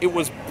ride, it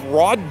was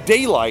broad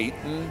daylight,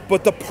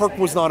 but the park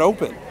was not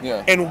open.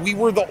 Yeah. And we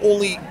were the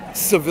only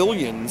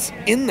civilians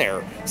in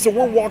there. So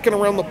we're walking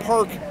around the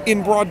park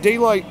in broad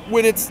daylight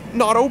when it's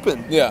not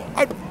open. Yeah.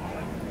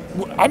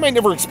 I might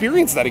never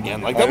experience that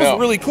again. Like, that was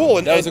really cool.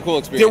 And that was a cool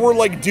experience. There were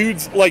like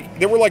dudes, like,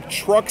 there were like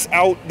trucks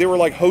out, they were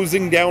like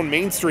hosing down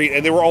Main Street,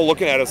 and they were all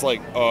looking at us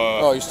like,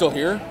 oh, you're still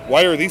here?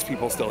 Why are these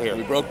people still here?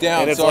 We broke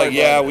down. And it's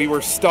we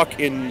were stuck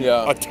in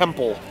a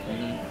temple.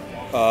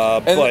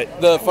 But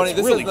the funny,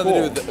 this really has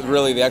nothing to do with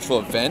really the actual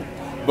event,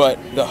 but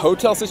the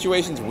hotel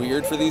situation's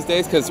weird for these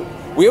days because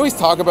we always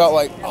talk about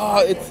like,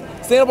 it's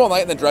staying up all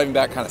night and then driving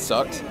back kind of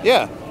sucks.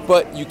 Yeah.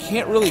 But you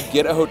can't really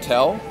get a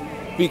hotel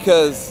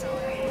because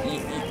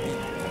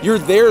you're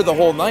there the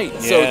whole night. Yeah.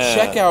 So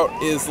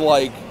checkout is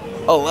like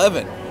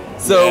 11.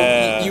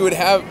 So you would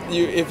have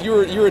if you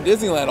were at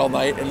Disneyland all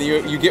night and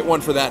you get one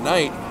for that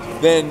night,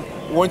 then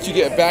once you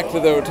get back to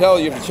the hotel,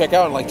 you have to check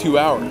out in like 2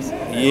 hours.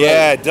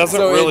 Yeah, it doesn't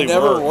really work. So it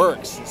never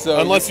works. So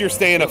unless you're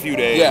staying a few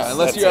days. Yeah,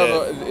 unless you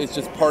have it's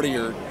just part of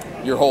your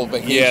whole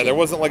vacation. Yeah, there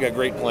wasn't like a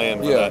great plan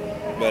for that.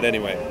 But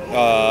anyway,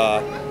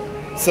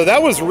 so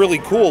that was really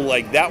cool.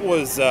 Like that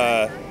was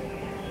to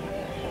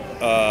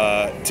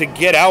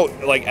get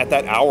out like at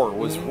that hour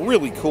was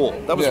really cool.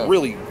 That was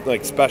really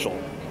like special.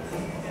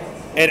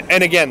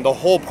 And again, the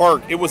whole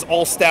park, it was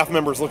all staff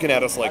members looking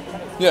at us like,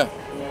 are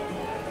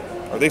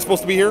they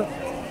supposed to be here?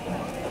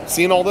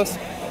 Seeing all this?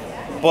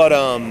 But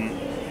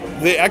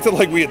they acted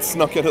like we had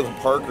snuck into the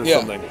park or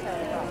something.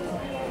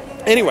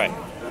 Anyway,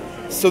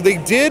 so they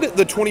did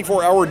the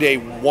 24-hour day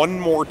one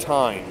more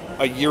time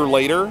a year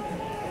later,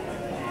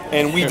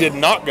 and we did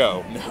not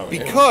go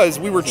because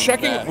we were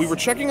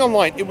checking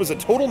online. It was a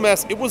total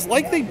mess. It was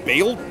like they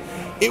bailed.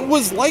 It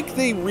was like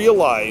they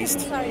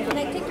realized. Sorry, can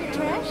I take your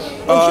trash?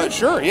 Oh,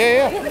 sure.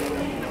 Yeah.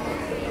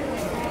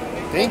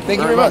 Thank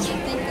you very much.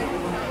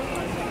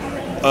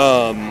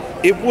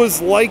 It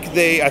was like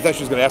I thought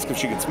she was going to ask if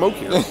she could smoke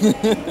here.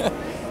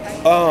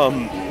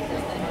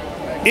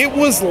 It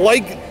was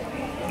like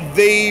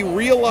they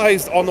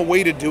realized on the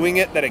way to doing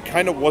it that it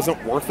kind of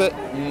wasn't worth it.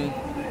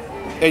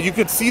 And you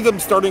could see them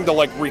starting to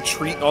like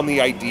retreat on the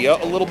idea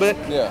a little bit.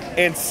 Yeah.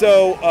 And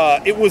so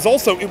it was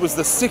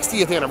the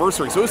 60th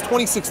anniversary. So it was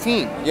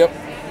 2016. Yep.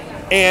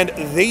 And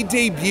they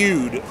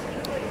debuted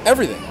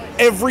everything.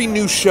 Every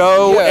new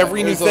show,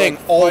 every new thing,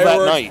 like all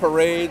that night.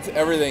 Parades,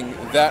 everything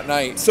that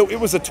night. So it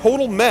was a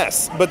total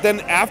mess. But then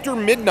after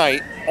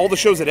midnight, all the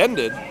shows had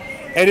ended,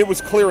 and it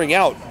was clearing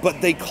out. But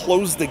they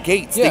closed the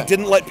gates. Yeah. They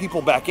didn't let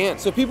people back in.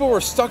 So people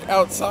were stuck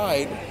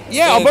outside.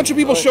 Yeah, a bunch of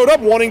people showed up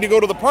wanting to go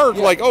to the park.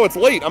 Like, oh, it's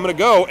late, I'm going to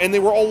go. And they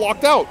were all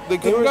locked out. They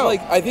couldn't go.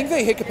 I think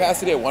they hit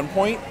capacity at one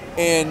point,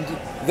 and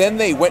then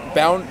they went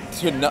bound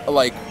to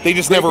they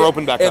just never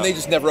opened back up. And they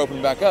just never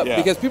opened back up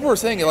because people were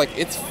saying like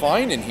it's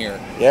fine in here.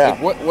 Yeah.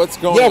 Like, what's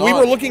going on? Yeah, we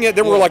were looking at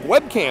there were like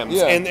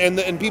webcams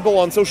and people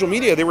on social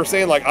media, they were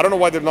saying like, I don't know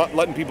why they're not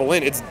letting people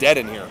in. It's dead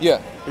in here. Yeah.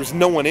 There's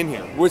no one in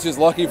here. Which is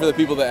lucky for the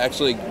people that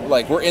actually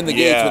like were in the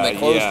gates when they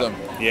closed them.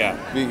 Yeah.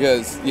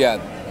 Because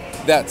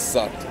that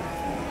sucked.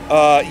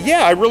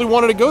 I really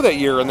wanted to go that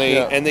year, and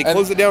they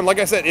closed it down. Like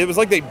I said, it was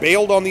like they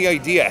bailed on the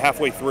idea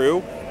halfway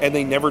through, and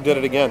they never did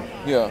it again.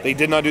 Yeah, they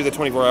did not do the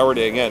 24-hour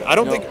day again. I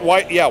don't think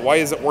why. Yeah, why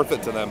is it worth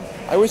it to them?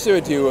 I wish they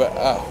would do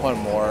one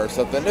more or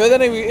something. But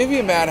then it'd be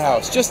a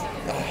madhouse. Just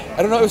I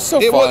don't know. It was so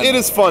fun. It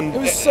is fun.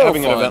 It was so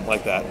having fun. An event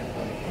like that.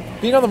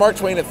 Being on the Mark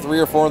Twain at 3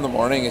 or 4 in the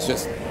morning is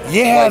just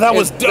that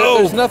was dope.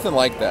 There's nothing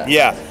like that.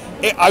 Yeah,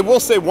 I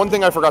will say one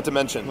thing I forgot to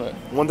mention.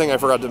 One thing I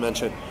forgot to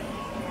mention.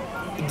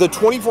 The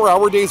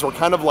 24-hour days were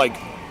kind of like.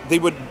 They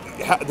were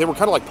kind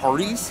of like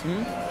parties.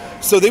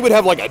 So they would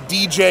have like a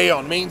DJ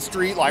on Main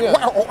Street, like,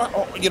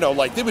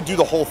 like they would do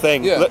the whole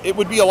thing. Yeah. It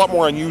would be a lot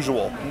more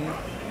unusual.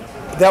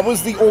 That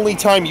was the only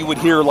time you would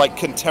hear like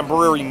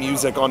contemporary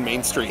music on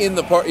Main Street. In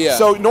the park, yeah.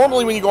 So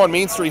normally when you go on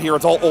Main Street here,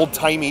 it's all old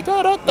timey.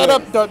 But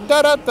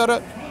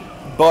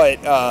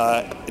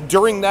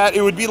during that,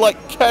 it would be like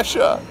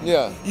Kesha.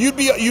 Yeah.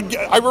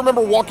 I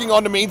remember walking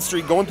onto Main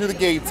Street, going through the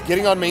gates,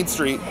 getting on Main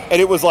Street,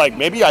 and it was like,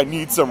 maybe I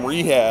need some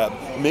rehab,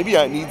 maybe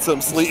I need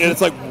some sleep, and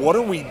it's like, what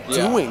are we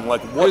doing?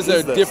 Like, what is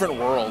this? It's a different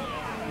world.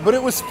 But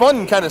it was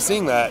fun kind of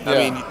seeing that. Yeah. I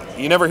mean,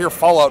 you never hear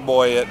Fall Out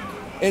Boy at.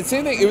 And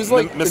same thing, it was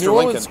like Mr. New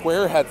Orleans Lincoln.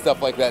 Square had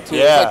stuff like that too.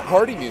 Yeah. It was like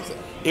party music.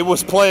 It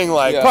was playing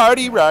like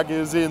Party Rock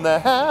is in the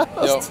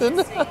house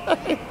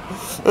tonight.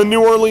 A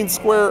New Orleans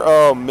Square.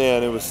 Oh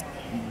man, it was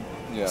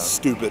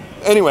stupid.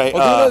 Anyway,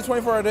 well, do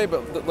another 24-hour day,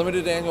 but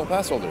limited to annual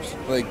pass holders.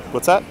 Like,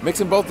 what's that? Mix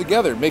them both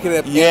together. Make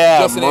it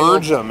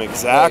merge them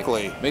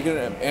exactly. Like, make it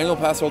an annual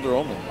pass holder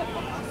only.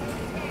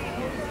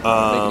 Make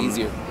it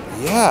easier.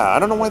 Yeah, I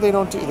don't know why they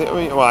don't do.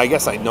 I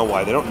guess I know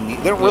why they don't.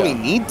 They don't really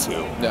need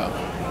to. No.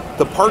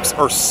 The parks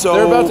are so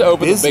They're about to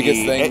open busy. the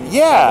biggest thing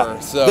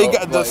ever, so, they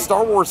got the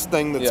Star Wars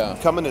thing that's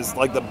coming is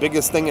like the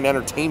biggest thing in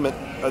entertainment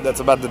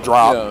that's about to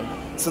drop. Yeah.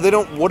 So they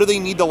don't. What do they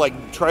need to like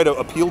try to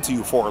appeal to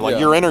you for? Like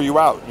you're in or you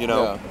out. You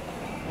know. Yeah.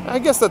 I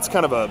guess that's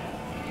kind of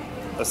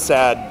a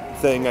sad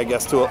thing. I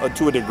guess to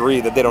a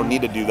degree that they don't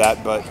need to do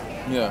that, but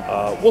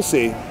we'll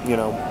see. You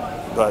know.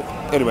 But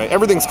anyway,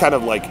 everything's kind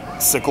of like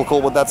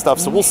cyclical with that stuff.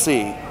 So we'll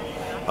see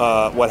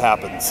what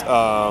happens.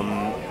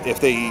 If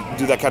they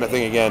do that kind of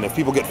thing again, if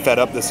people get fed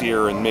up this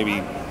year and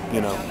maybe,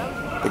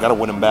 they got to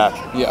win them back.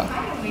 Yeah.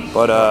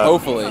 But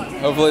hopefully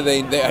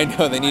they I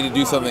know they need to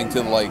do something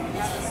to like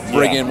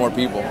bring in more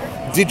people.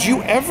 Did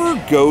you ever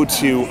go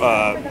to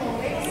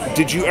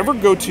the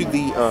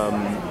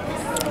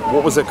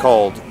what was it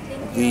called?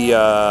 The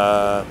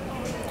I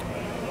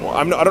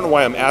don't know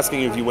why I'm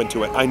asking you if you went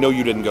to it. I know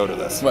you didn't go to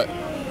this. Right.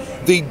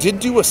 They did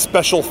do a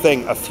special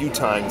thing a few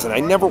times, and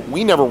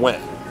we never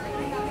went.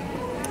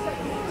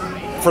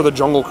 For the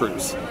Jungle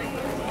Cruise,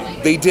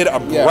 they did a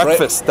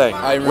breakfast thing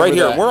right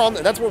here.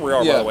 That. That's where we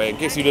are, by the way, in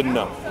case you didn't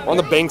know. We're on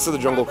the banks of the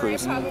Jungle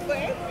Cruise.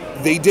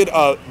 They did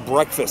a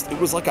breakfast. It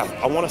was like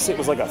I want to say it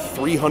was like a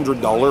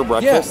 $300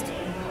 breakfast,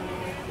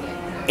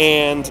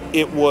 and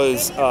it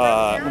was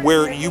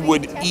where you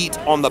would eat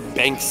on the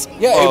banks.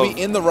 Yeah, it'd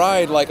be in the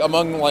ride, like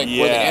among where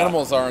the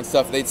animals are and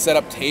stuff. They'd set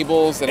up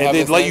tables and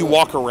they'd let you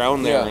walk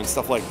around there and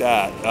stuff like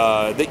that.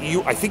 I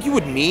think you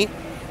would meet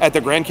at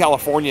the Grand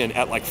Californian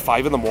at like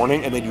 5 in the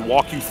morning, and then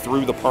walk you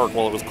through the park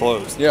while it was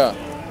closed. Yeah.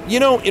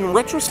 In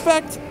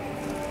retrospect,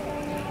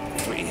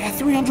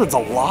 300's a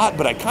lot,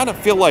 but I kind of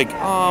feel like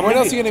what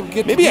else are you gonna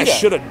get? Maybe I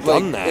should have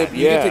done that. If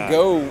you get to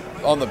go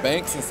on the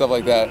banks and stuff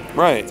like that,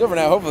 right? It's over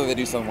now. Hopefully they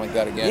do something like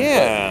that again.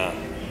 Yeah.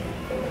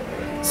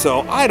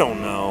 So I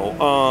don't know.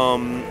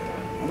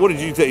 What did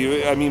you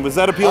think? I mean, was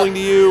that appealing to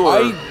you? Or?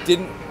 I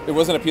didn't. It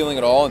wasn't appealing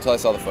at all until I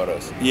saw the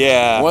photos.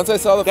 Yeah. Once I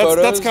saw the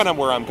photos, that's kind of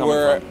where I'm coming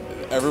from.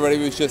 Everybody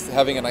was just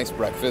having a nice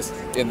breakfast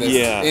in this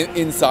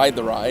inside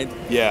the ride.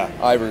 Yeah.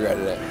 I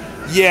regretted it.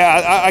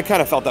 Yeah, I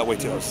kind of felt that way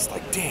too. I was just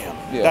like, damn,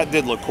 that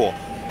did look cool.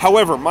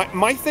 However,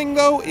 my thing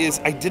though is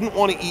I didn't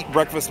want to eat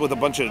breakfast with a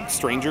bunch of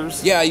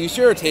strangers. Yeah, you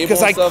share a table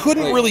because I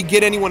couldn't really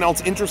get anyone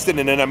else interested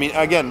in it. I mean,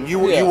 again, you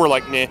were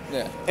like, nah,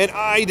 and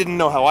I didn't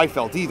know how I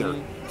felt either.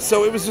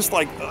 So it was just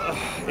like,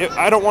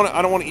 I don't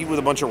want to eat with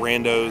a bunch of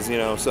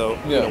randos, So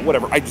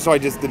whatever. So I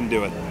just didn't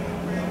do it.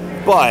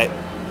 But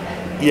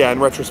in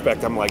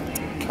retrospect, I'm like,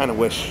 kind of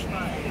wish.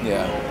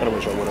 Yeah. Kind of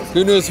wish I would have.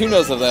 Who knows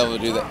if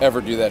they'll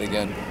ever do that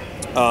again.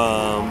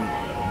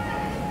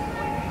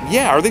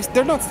 Yeah,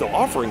 they're not still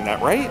offering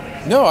that,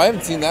 right? No, I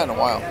haven't seen that in a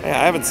while.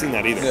 Yeah, I haven't seen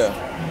that either. Yeah.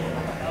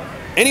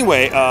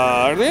 Anyway,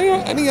 are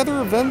there any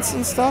other events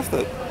and stuff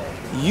that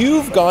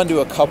you've gone to?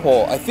 A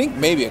couple, I think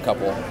maybe a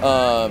couple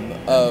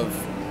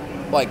of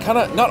like kind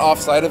of not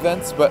off-site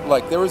events, but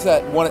like there was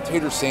that one at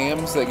Tater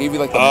Sam's that gave you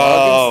like the mug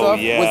and stuff.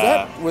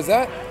 Yeah. Was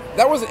that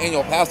wasn't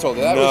annual pass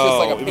holder? That was just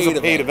like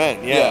a paid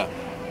event. Yeah.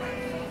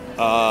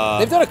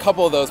 They've done a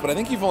couple of those, but I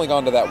think you've only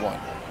gone to that one.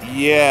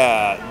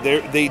 Yeah,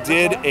 they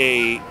did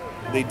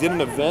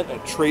an event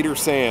at Trader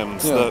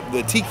Sam's,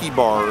 the tiki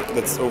bar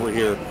that's over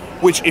here.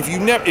 Which if you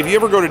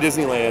ever go to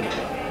Disneyland,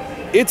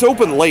 it's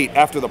open late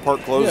after the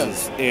park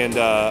closes, and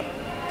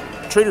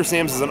Trader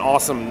Sam's is an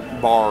awesome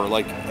bar.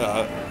 Like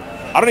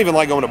I don't even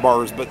like going to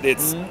bars, but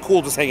it's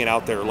cool just hanging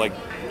out there. Like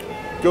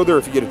go there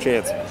if you get a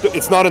chance.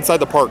 It's not inside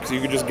the park, so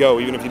you can just go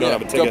even if you don't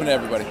have a ticket. It's open to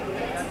everybody.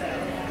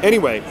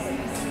 Anyway,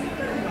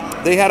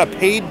 they had a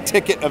paid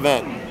ticket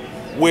event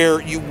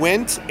where you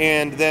went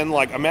and then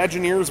like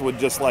Imagineers would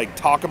just like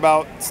talk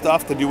about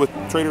stuff to do with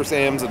Trader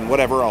Sam's and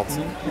whatever else.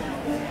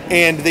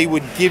 And they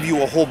would give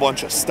you a whole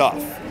bunch of stuff.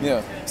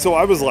 Yeah. So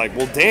I was like,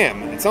 well,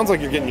 damn, it sounds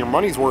like you're getting your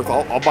money's worth.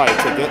 I'll buy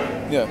a ticket.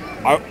 Yeah.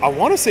 I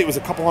want to say it was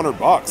a couple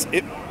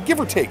 $100. Give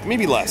or take,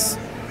 maybe less.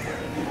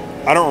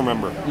 I don't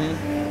remember.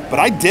 But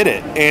I did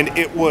it, and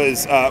it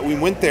was, we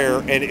went there,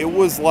 and it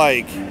was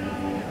like,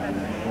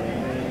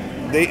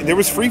 there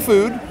was free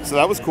food, so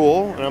that was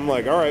cool. And I'm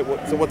like, all right,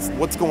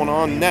 what's going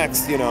on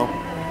next,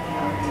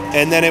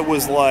 And then it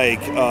was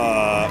like,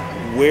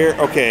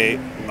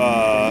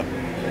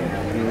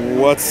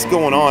 what's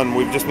going on?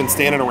 We've just been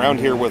standing around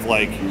here with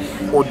like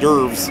hors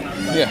d'oeuvres.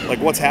 Yeah. Like,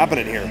 what's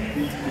happening here?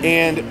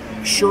 And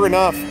sure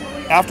enough,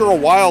 after a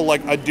while,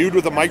 like a dude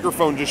with a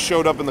microphone just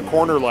showed up in the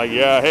corner like,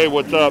 yeah, hey,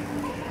 what's up?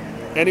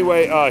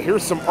 Anyway,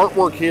 here's some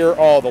artwork here.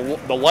 Oh,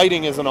 the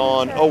lighting isn't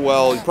on. Oh,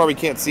 well, you probably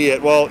can't see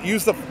it. Well,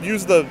 use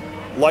the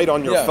light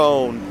on your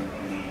phone.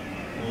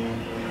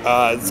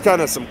 It's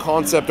kind of some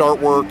concept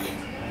artwork.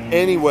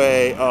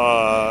 Anyway,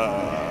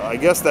 I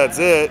guess that's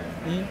it.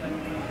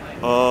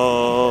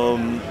 Oh,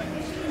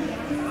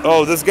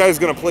 this guy's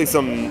going to play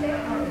some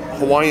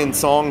Hawaiian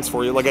songs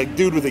for you, like a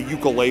dude with a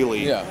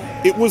ukulele. Yeah.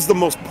 It was the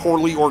most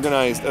poorly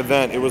organized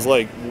event. It was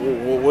like,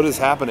 what is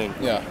happening?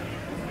 Yeah.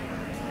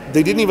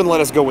 They didn't even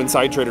let us go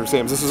inside Trader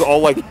Sam's. This was all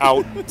like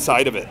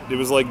outside of it. It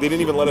was like they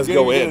didn't even let us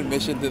go in.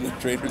 Admission to the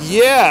Trader Sam's.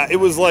 Yeah, it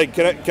was like,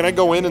 can I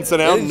go in and sit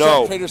down? They didn't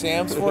no. check Trader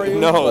Sam's for you?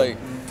 No. Like...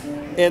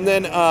 And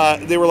then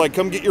they were like,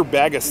 come get your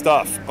bag of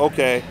stuff.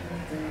 Okay.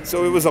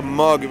 So it was a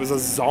mug. It was a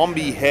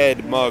zombie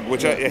head mug,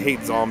 which I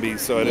hate zombies,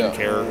 so I didn't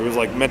care. It was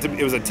like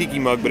it was a tiki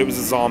mug, but it was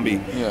a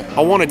zombie. Yeah.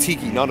 I want a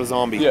tiki, not a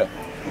zombie. Yeah.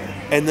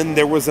 And then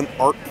there was an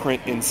art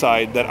print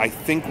inside that I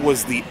think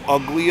was the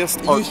ugliest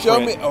art print. You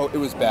showed me. Oh, it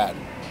was bad.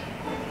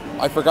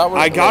 I forgot what.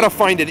 I gotta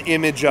find an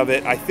image of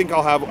it. I think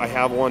I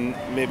have one.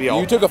 Maybe I'll.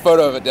 You took a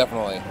photo of it,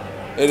 definitely.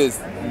 It is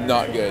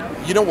not good.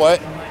 You know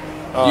what? You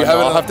have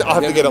I'll have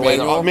to get it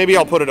later. Maybe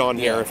I'll put it on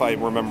here if I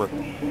remember.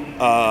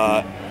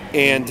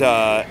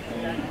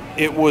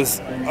 It was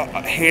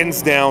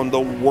hands down the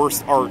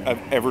worst art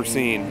I've ever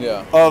seen.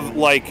 Yeah. Of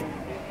like,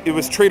 it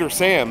was Trader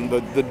Sam,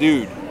 the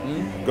dude,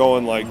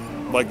 going like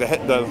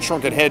the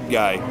shrunken head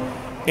guy,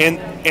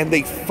 and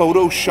they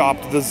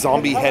photoshopped the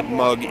zombie head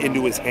mug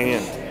into his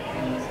hand.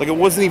 Like, it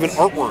wasn't even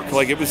artwork.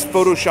 Like, it was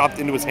photoshopped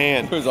into his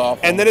hand. It was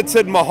awful. And then it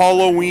said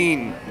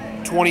Mahalloween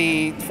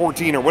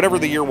 2014 or whatever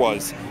the year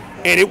was.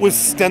 And it was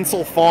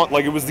stencil font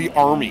like it was the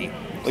army.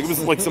 Like, it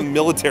was like some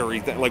military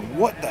thing. Like,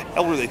 what the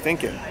hell were they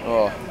thinking?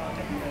 Oh.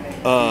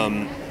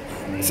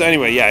 So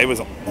anyway, yeah, it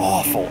was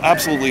awful.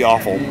 Absolutely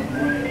awful.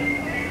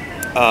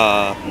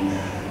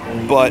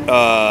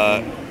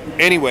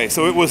 Anyway,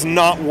 so it was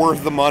not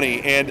worth the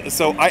money. And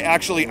so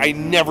I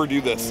never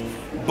do this.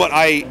 But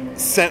I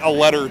sent a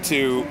letter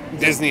to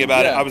Disney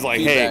about it. I was like,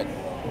 feedback.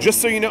 Hey,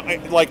 just so you know,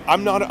 like,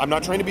 I'm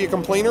not trying to be a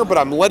complainer, but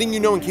I'm letting you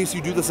know in case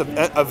you do this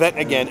event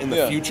again in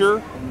the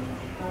future,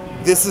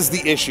 this is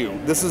the issue.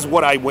 This is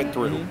what I went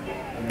through.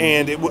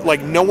 And it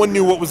like no one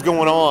knew what was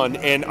going on,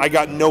 and I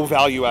got no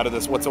value out of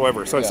this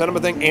whatsoever. So I sent them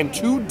a thing, and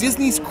to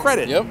Disney's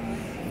credit,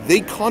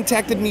 they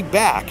contacted me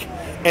back,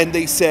 and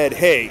they said,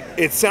 hey,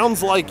 it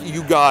sounds like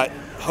you got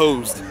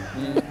hosed.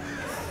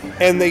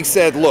 And they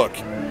said, look,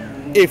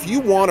 if you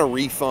want a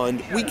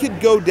refund, we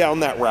could go down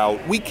that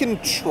route. We can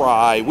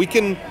try. We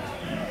can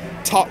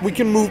talk. We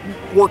can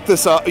work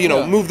this up.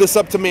 Move this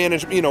up to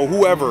management.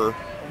 Whoever.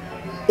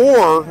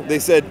 Or they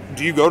said,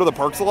 do you go to the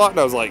parks a lot? And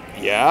I was like,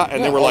 yeah.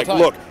 And they were like,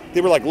 look.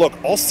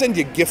 I'll send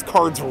you gift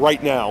cards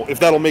right now if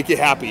that'll make you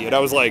happy. And I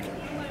was like,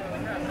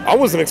 I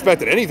wasn't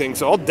expecting anything,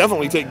 so I'll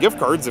definitely take gift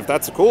cards if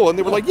that's cool. And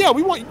they were like, yeah,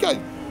 we want you guys.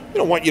 We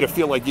don't want you to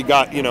feel like you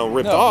got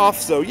ripped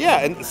off. So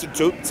yeah, and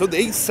so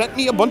they sent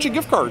me a bunch of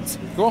gift cards.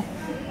 Cool.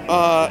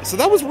 So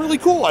that was really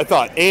cool, I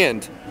thought.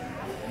 And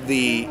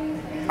the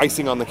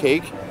icing on the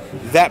cake,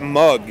 that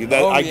mug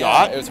that I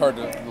got. It was hard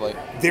to like.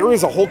 There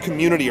is a whole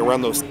community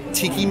around those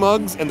tiki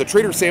mugs, and the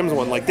Trader Sam's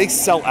one, like, they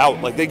sell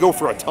out. Like, they go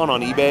for a ton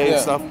on eBay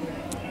and stuff.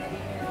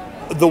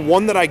 The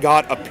one that I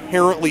got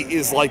apparently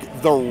is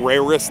like the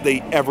rarest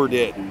they ever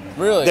did.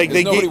 Really? They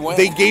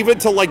gave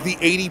it to like the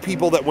 80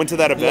 people that went to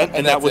that event,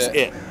 and that was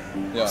it.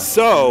 Yeah.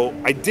 So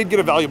I did get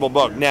a valuable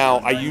bug. Now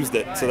I used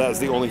it, so that was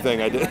the only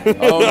thing I did.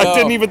 Oh, no. I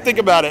didn't even think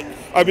about it.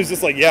 I was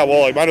just like, yeah,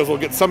 well, I might as well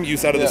get some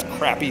use out of this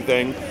crappy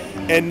thing.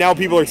 And now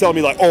people are telling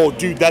me like, oh,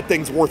 dude, that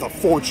thing's worth a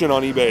fortune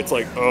on eBay. It's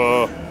like,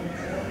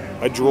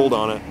 I drooled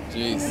on it.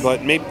 Jeez.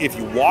 But maybe if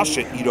you wash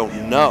it, you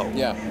don't know.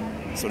 Yeah.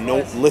 So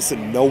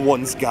no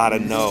one's gotta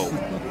know.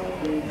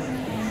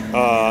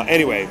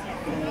 Anyway,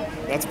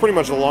 that's pretty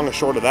much the long and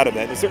short of that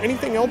event. Is there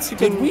anything else you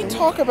can... Did we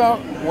talk about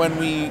when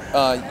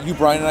you,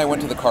 Brian, and I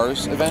went to the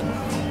Cars event?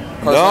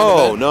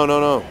 No.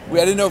 I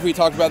didn't know if we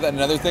talked about that in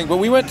another thing, but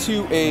we went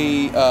to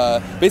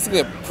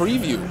basically a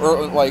preview,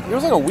 or like, it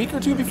was like a week or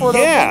two before it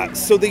opened. Yeah,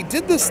 so they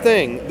did this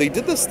thing.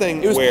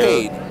 It was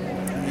paid.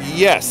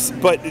 Yes,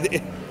 but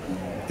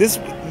this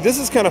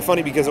is kind of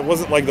funny because it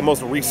wasn't like the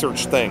most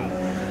researched thing.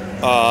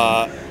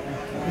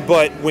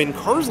 But when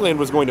Cars Land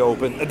was going to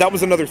open, that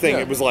was another thing.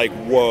 Yeah. It was like,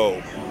 whoa,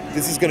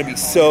 this is going to be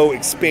so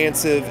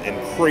expansive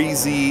and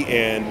crazy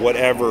and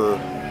whatever.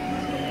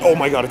 Oh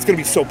my God, it's going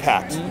to be so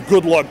packed.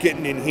 Good luck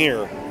getting in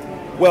here.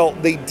 Well,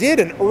 they did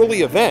an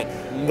early event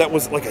that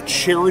was like a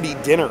charity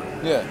dinner.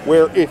 Yeah.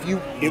 Where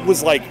it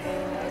was like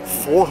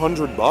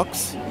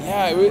 $400.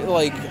 Yeah,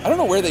 I don't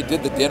know where they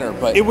did the dinner,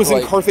 but it was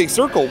in Carthay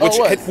Circle,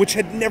 which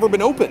had never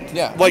been opened.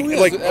 Yeah, that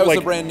was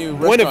a brand new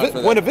restaurant.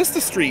 Buena Vista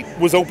Street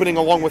was opening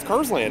along with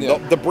Cars Land,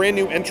 the brand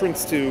new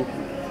entrance to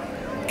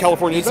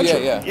California Adventure.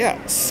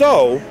 Yeah.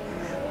 So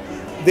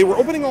they were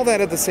opening all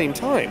that at the same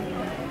time.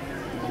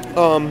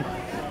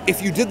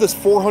 if you did this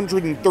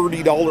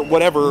 $430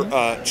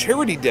 whatever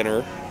charity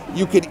dinner,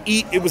 you could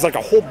eat. It was like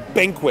a whole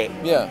banquet.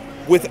 Yeah.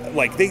 With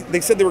like they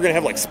said they were gonna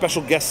have like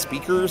special guest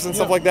speakers and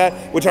stuff like that,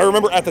 which I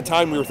remember at the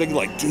time we were thinking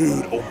like,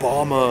 dude,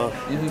 Obama,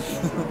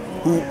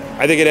 who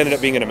I think it ended up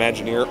being an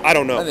Imagineer. I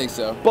don't know. I think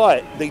so.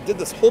 But they did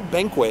this whole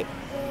banquet,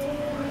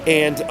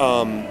 and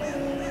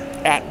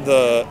at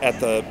the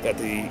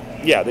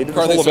they did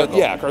Carthay this whole Circle.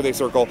 event, Carthay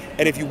Circle,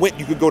 and if you went,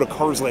 you could go to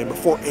Cars Land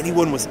before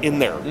anyone was in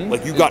there.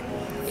 Like you got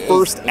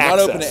first access. Not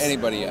open to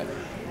anybody yet.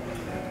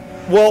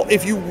 Well,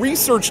 if you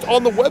researched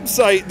on the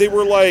website, they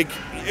were like.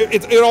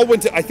 It all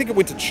went to, I think it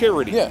went to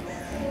charity. Yeah.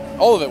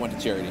 All of it went to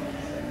charity.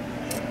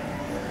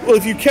 Well,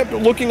 if you kept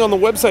looking on the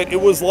website,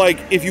 it was like,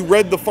 if you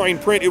read the fine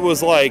print, it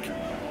was like,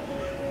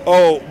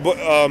 oh, but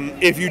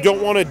if you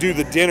don't want to do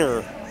the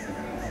dinner,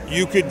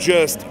 you could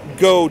just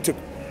go to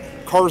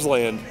Cars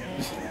Land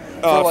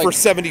for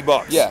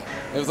 $70. Yeah.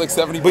 It was like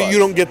 $70. But you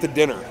don't get the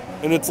dinner.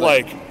 And it's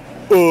like,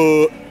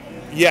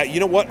 yeah, you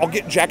know what? I'll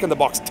get Jack in the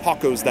Box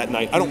tacos that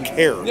night. I don't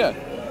care. Yeah.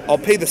 I'll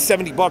pay the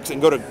 $70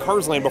 and go to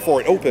Cars Land before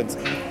it opens.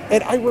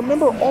 And I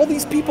remember all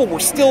these people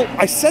were still,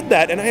 I said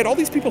that, and I had all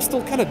these people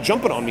still kind of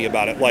jumping on me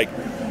about it. Like,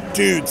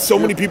 dude,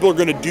 many people are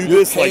going to do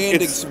this. Like,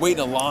 it's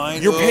waiting in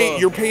line.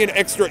 You're paying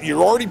extra.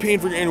 You're already paying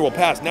for your annual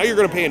pass. Now you're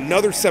going to pay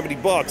another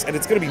 $70, and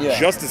it's going to be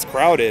just as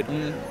crowded.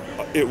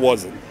 It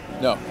wasn't.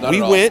 No, not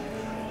at all.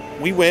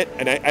 We went,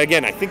 and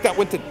I think that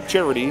went to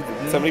charity.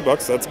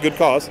 $70. That's a good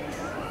cause.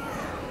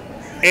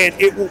 And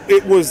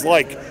it was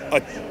like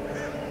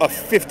a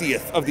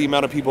 50th of the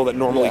amount of people that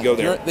normally go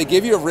there. They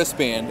gave you a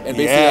wristband, and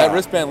basically that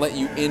wristband let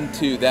you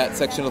into that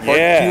section of the park.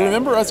 Do you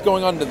remember us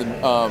going on to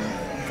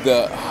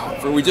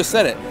we just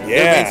said it.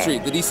 Yeah. Main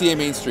Street, the DCA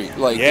Main Street.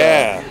 Like,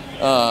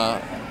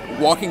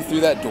 walking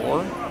through that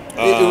door.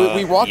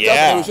 We walked up,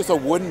 and it was just a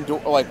wooden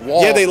door, like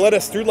wall. Yeah, they let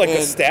us through like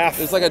a staff.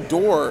 It's like a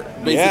door,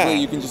 basically.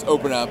 You can just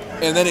open up,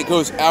 and then it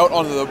goes out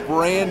onto the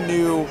brand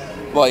new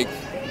like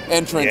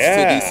entrance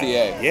to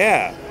DCA.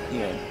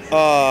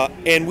 Yeah.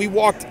 And we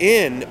walked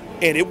in.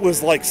 And it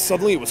was like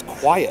suddenly it was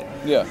quiet.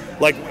 Yeah.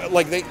 Like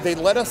they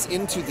let us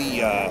into the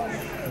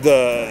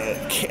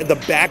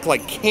back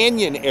like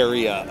canyon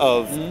area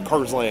of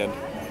Cars Land,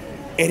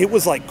 and it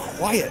was like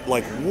quiet.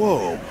 Like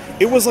whoa!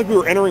 It was like we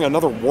were entering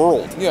another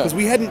world. Yeah. Because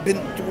we hadn't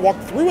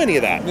walked through any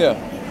of that. Yeah.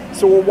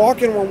 So we're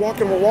walking,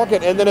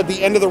 and then at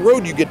the end of the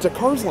road you get to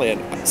Cars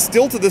Land.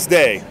 Still to this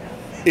day,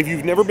 if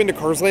you've never been to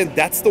Cars Land,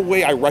 that's the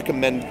way I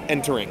recommend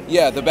entering.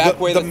 Yeah, the back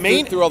way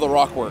through all the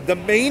rock work. The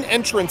main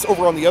entrance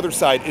over on the other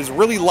side is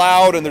really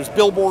loud, and there's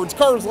billboards,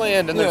 Cars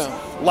Land, and there's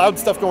loud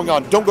stuff going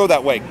on. Don't go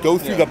that way. Go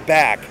through the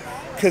back,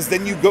 because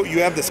then you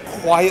have this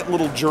quiet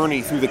little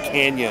journey through the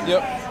canyon,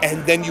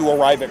 and then you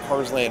arrive at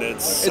Cars Land, and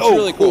it's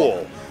really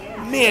cool.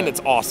 Man, it's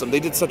awesome. They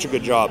did such a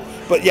good job.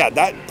 But yeah,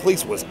 that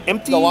place was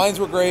empty. The lines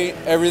were great.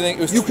 Everything.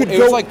 It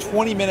was like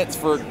 20 minutes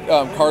for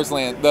Cars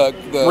Land. The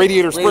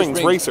Radiator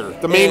Springs Racer,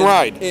 the main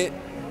ride.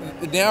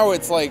 Now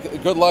it's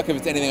like good luck if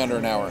it's anything under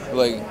an hour.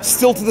 Like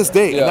still to this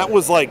day, and that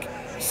was like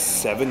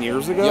 7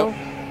 years ago,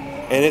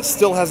 and it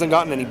still hasn't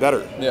gotten any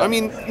better. I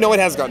mean, no,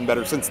 it has gotten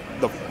better since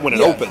when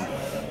it opened,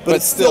 but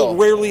it's still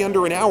rarely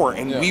under an hour,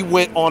 and we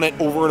went on it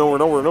over and over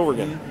and over and over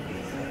again.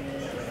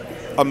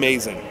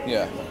 Amazing.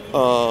 Yeah.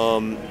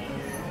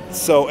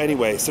 So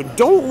anyway,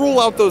 don't rule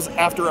out those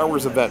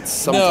after-hours events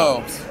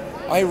sometimes. No,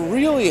 I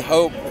really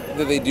hope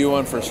that they do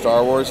one for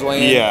Star Wars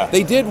Land. Yeah.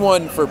 They did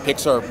one for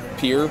Pixar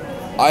Pier.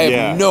 I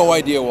have no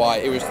idea why.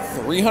 It was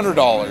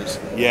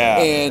 $300. Yeah.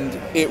 And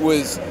there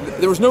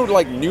was no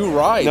like new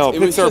rides. No, it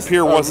Pixar was just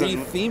Pier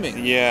wasn't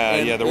theming.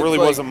 Yeah, there really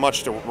wasn't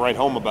much to write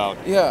home about.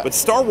 Yeah. But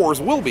Star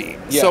Wars will be.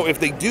 Yeah. So if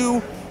they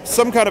do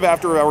some kind of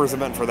after-hours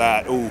event for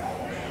that,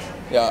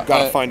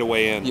 gotta find a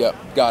way in. Yep,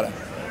 gotta.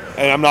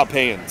 And I'm not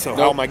paying, so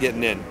how am I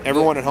getting in?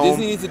 Everyone at home.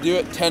 Disney needs to do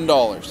it.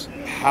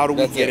 $10. How do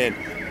we get in?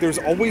 There's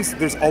always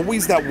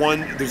that one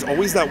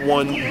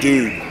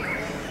dude.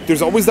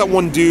 There's always that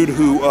one dude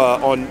who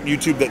on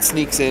YouTube that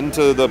sneaks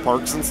into the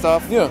parks and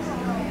stuff. Yeah.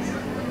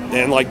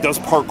 And like does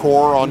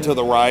parkour onto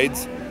the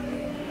rides.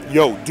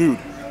 Yo, dude,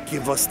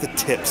 give us the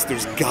tips.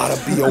 There's gotta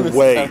be a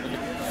way.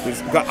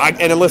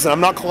 And listen,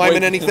 I'm not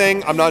climbing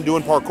anything. I'm not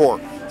doing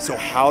parkour. So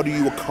how do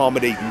you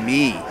accommodate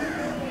me?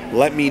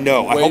 Let me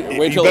know.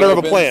 You better have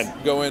a plan.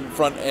 Go in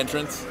front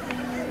entrance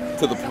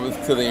to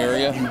the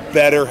area. You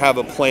better have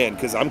a plan,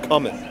 because I'm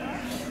coming.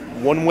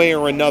 One way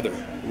or another.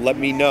 Let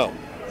me know.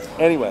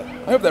 Anyway.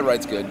 I hope that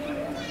ride's good.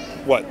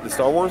 What, the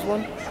Star Wars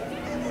one?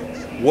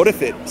 What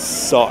if it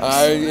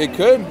sucks? It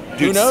could. Dude,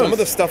 who knows? Some of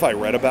the stuff I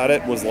read about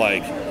it was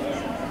like,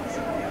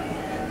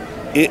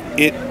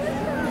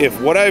 if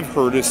what I've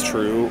heard is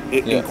true,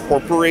 it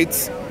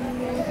incorporates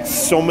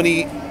so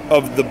many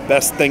of the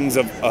best things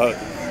of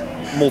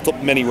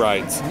many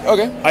rides.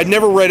 Okay. I'd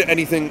never read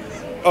anything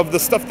of the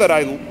stuff that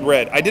I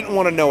read. I didn't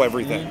want to know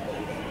everything,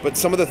 but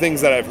some of the things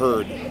that I've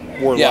heard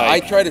were I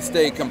try to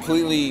stay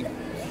completely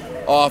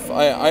off.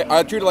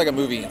 I treat it like a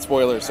movie,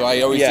 spoilers. So I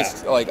always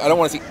just I don't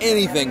want to see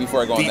anything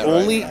before I go on that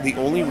ride. The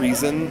only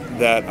reason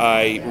that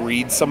I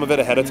read some of it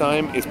ahead of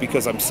time is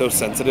because I'm so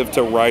sensitive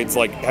to rides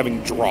like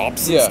having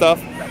drops and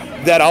stuff.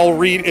 that I'll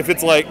read if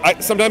it's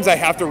like, sometimes I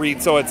have to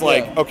read, so it's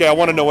like, okay, I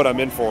want to know what I'm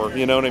in for,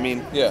 you know what I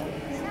mean? Yeah.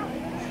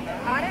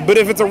 But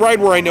if it's a ride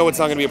where I know it's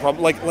not going to be a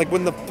problem, like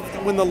when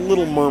the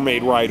Little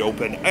Mermaid ride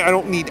opened,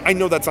 I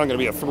know that's not going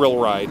to be a thrill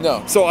ride.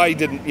 No. So I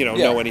didn't,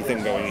 know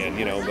anything going in,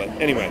 but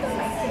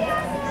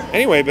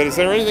anyway, but is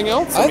there anything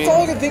else? That's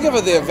all I can think of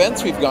the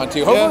events we've gone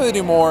to. Hopefully they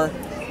do more.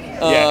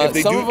 If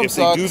they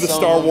do the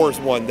Star Wars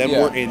one, then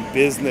we're in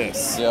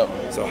business. Yep.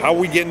 So how are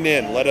we getting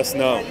in? Let us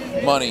know.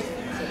 Money.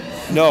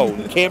 No,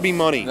 it can't be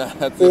money.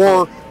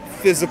 Or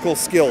physical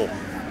skill.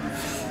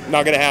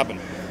 Not going to happen.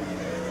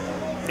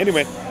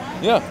 Anyway.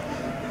 Yeah.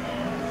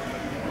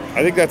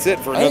 I think that's it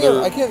for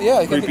another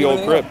creepy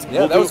old crypt.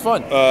 Yeah, that was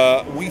fun.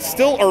 We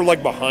still are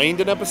like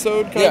behind an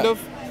episode, kind of.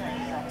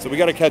 So we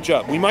got to catch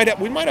up. We might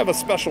have a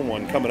special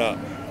one coming up.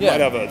 Yeah.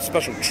 Might have a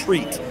special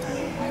treat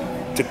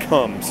to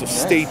come. So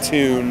stay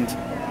tuned.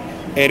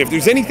 And if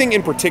there's anything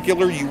in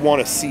particular you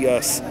want to see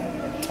us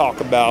talk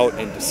about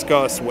and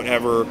discuss,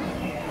 whatever,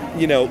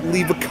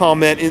 leave a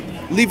comment.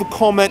 Leave a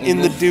comment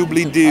in the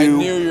doobly-doo. I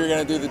knew you were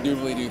gonna do the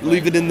doobly-doo thing.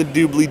 Leave it in the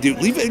doobly-doo.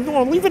 Leave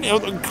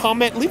a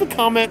comment. Leave a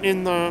comment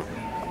in the.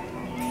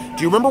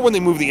 Do you remember when they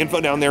moved the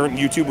info down there and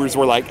YouTubers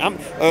were like,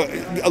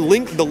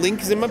 the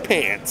link is in my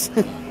pants.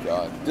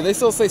 God. Do they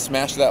still say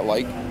smash that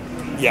like?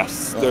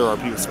 Yes, there are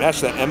people.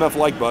 Smash that MF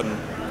like button.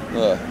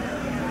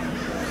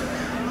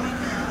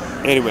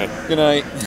 Anyway. Good night.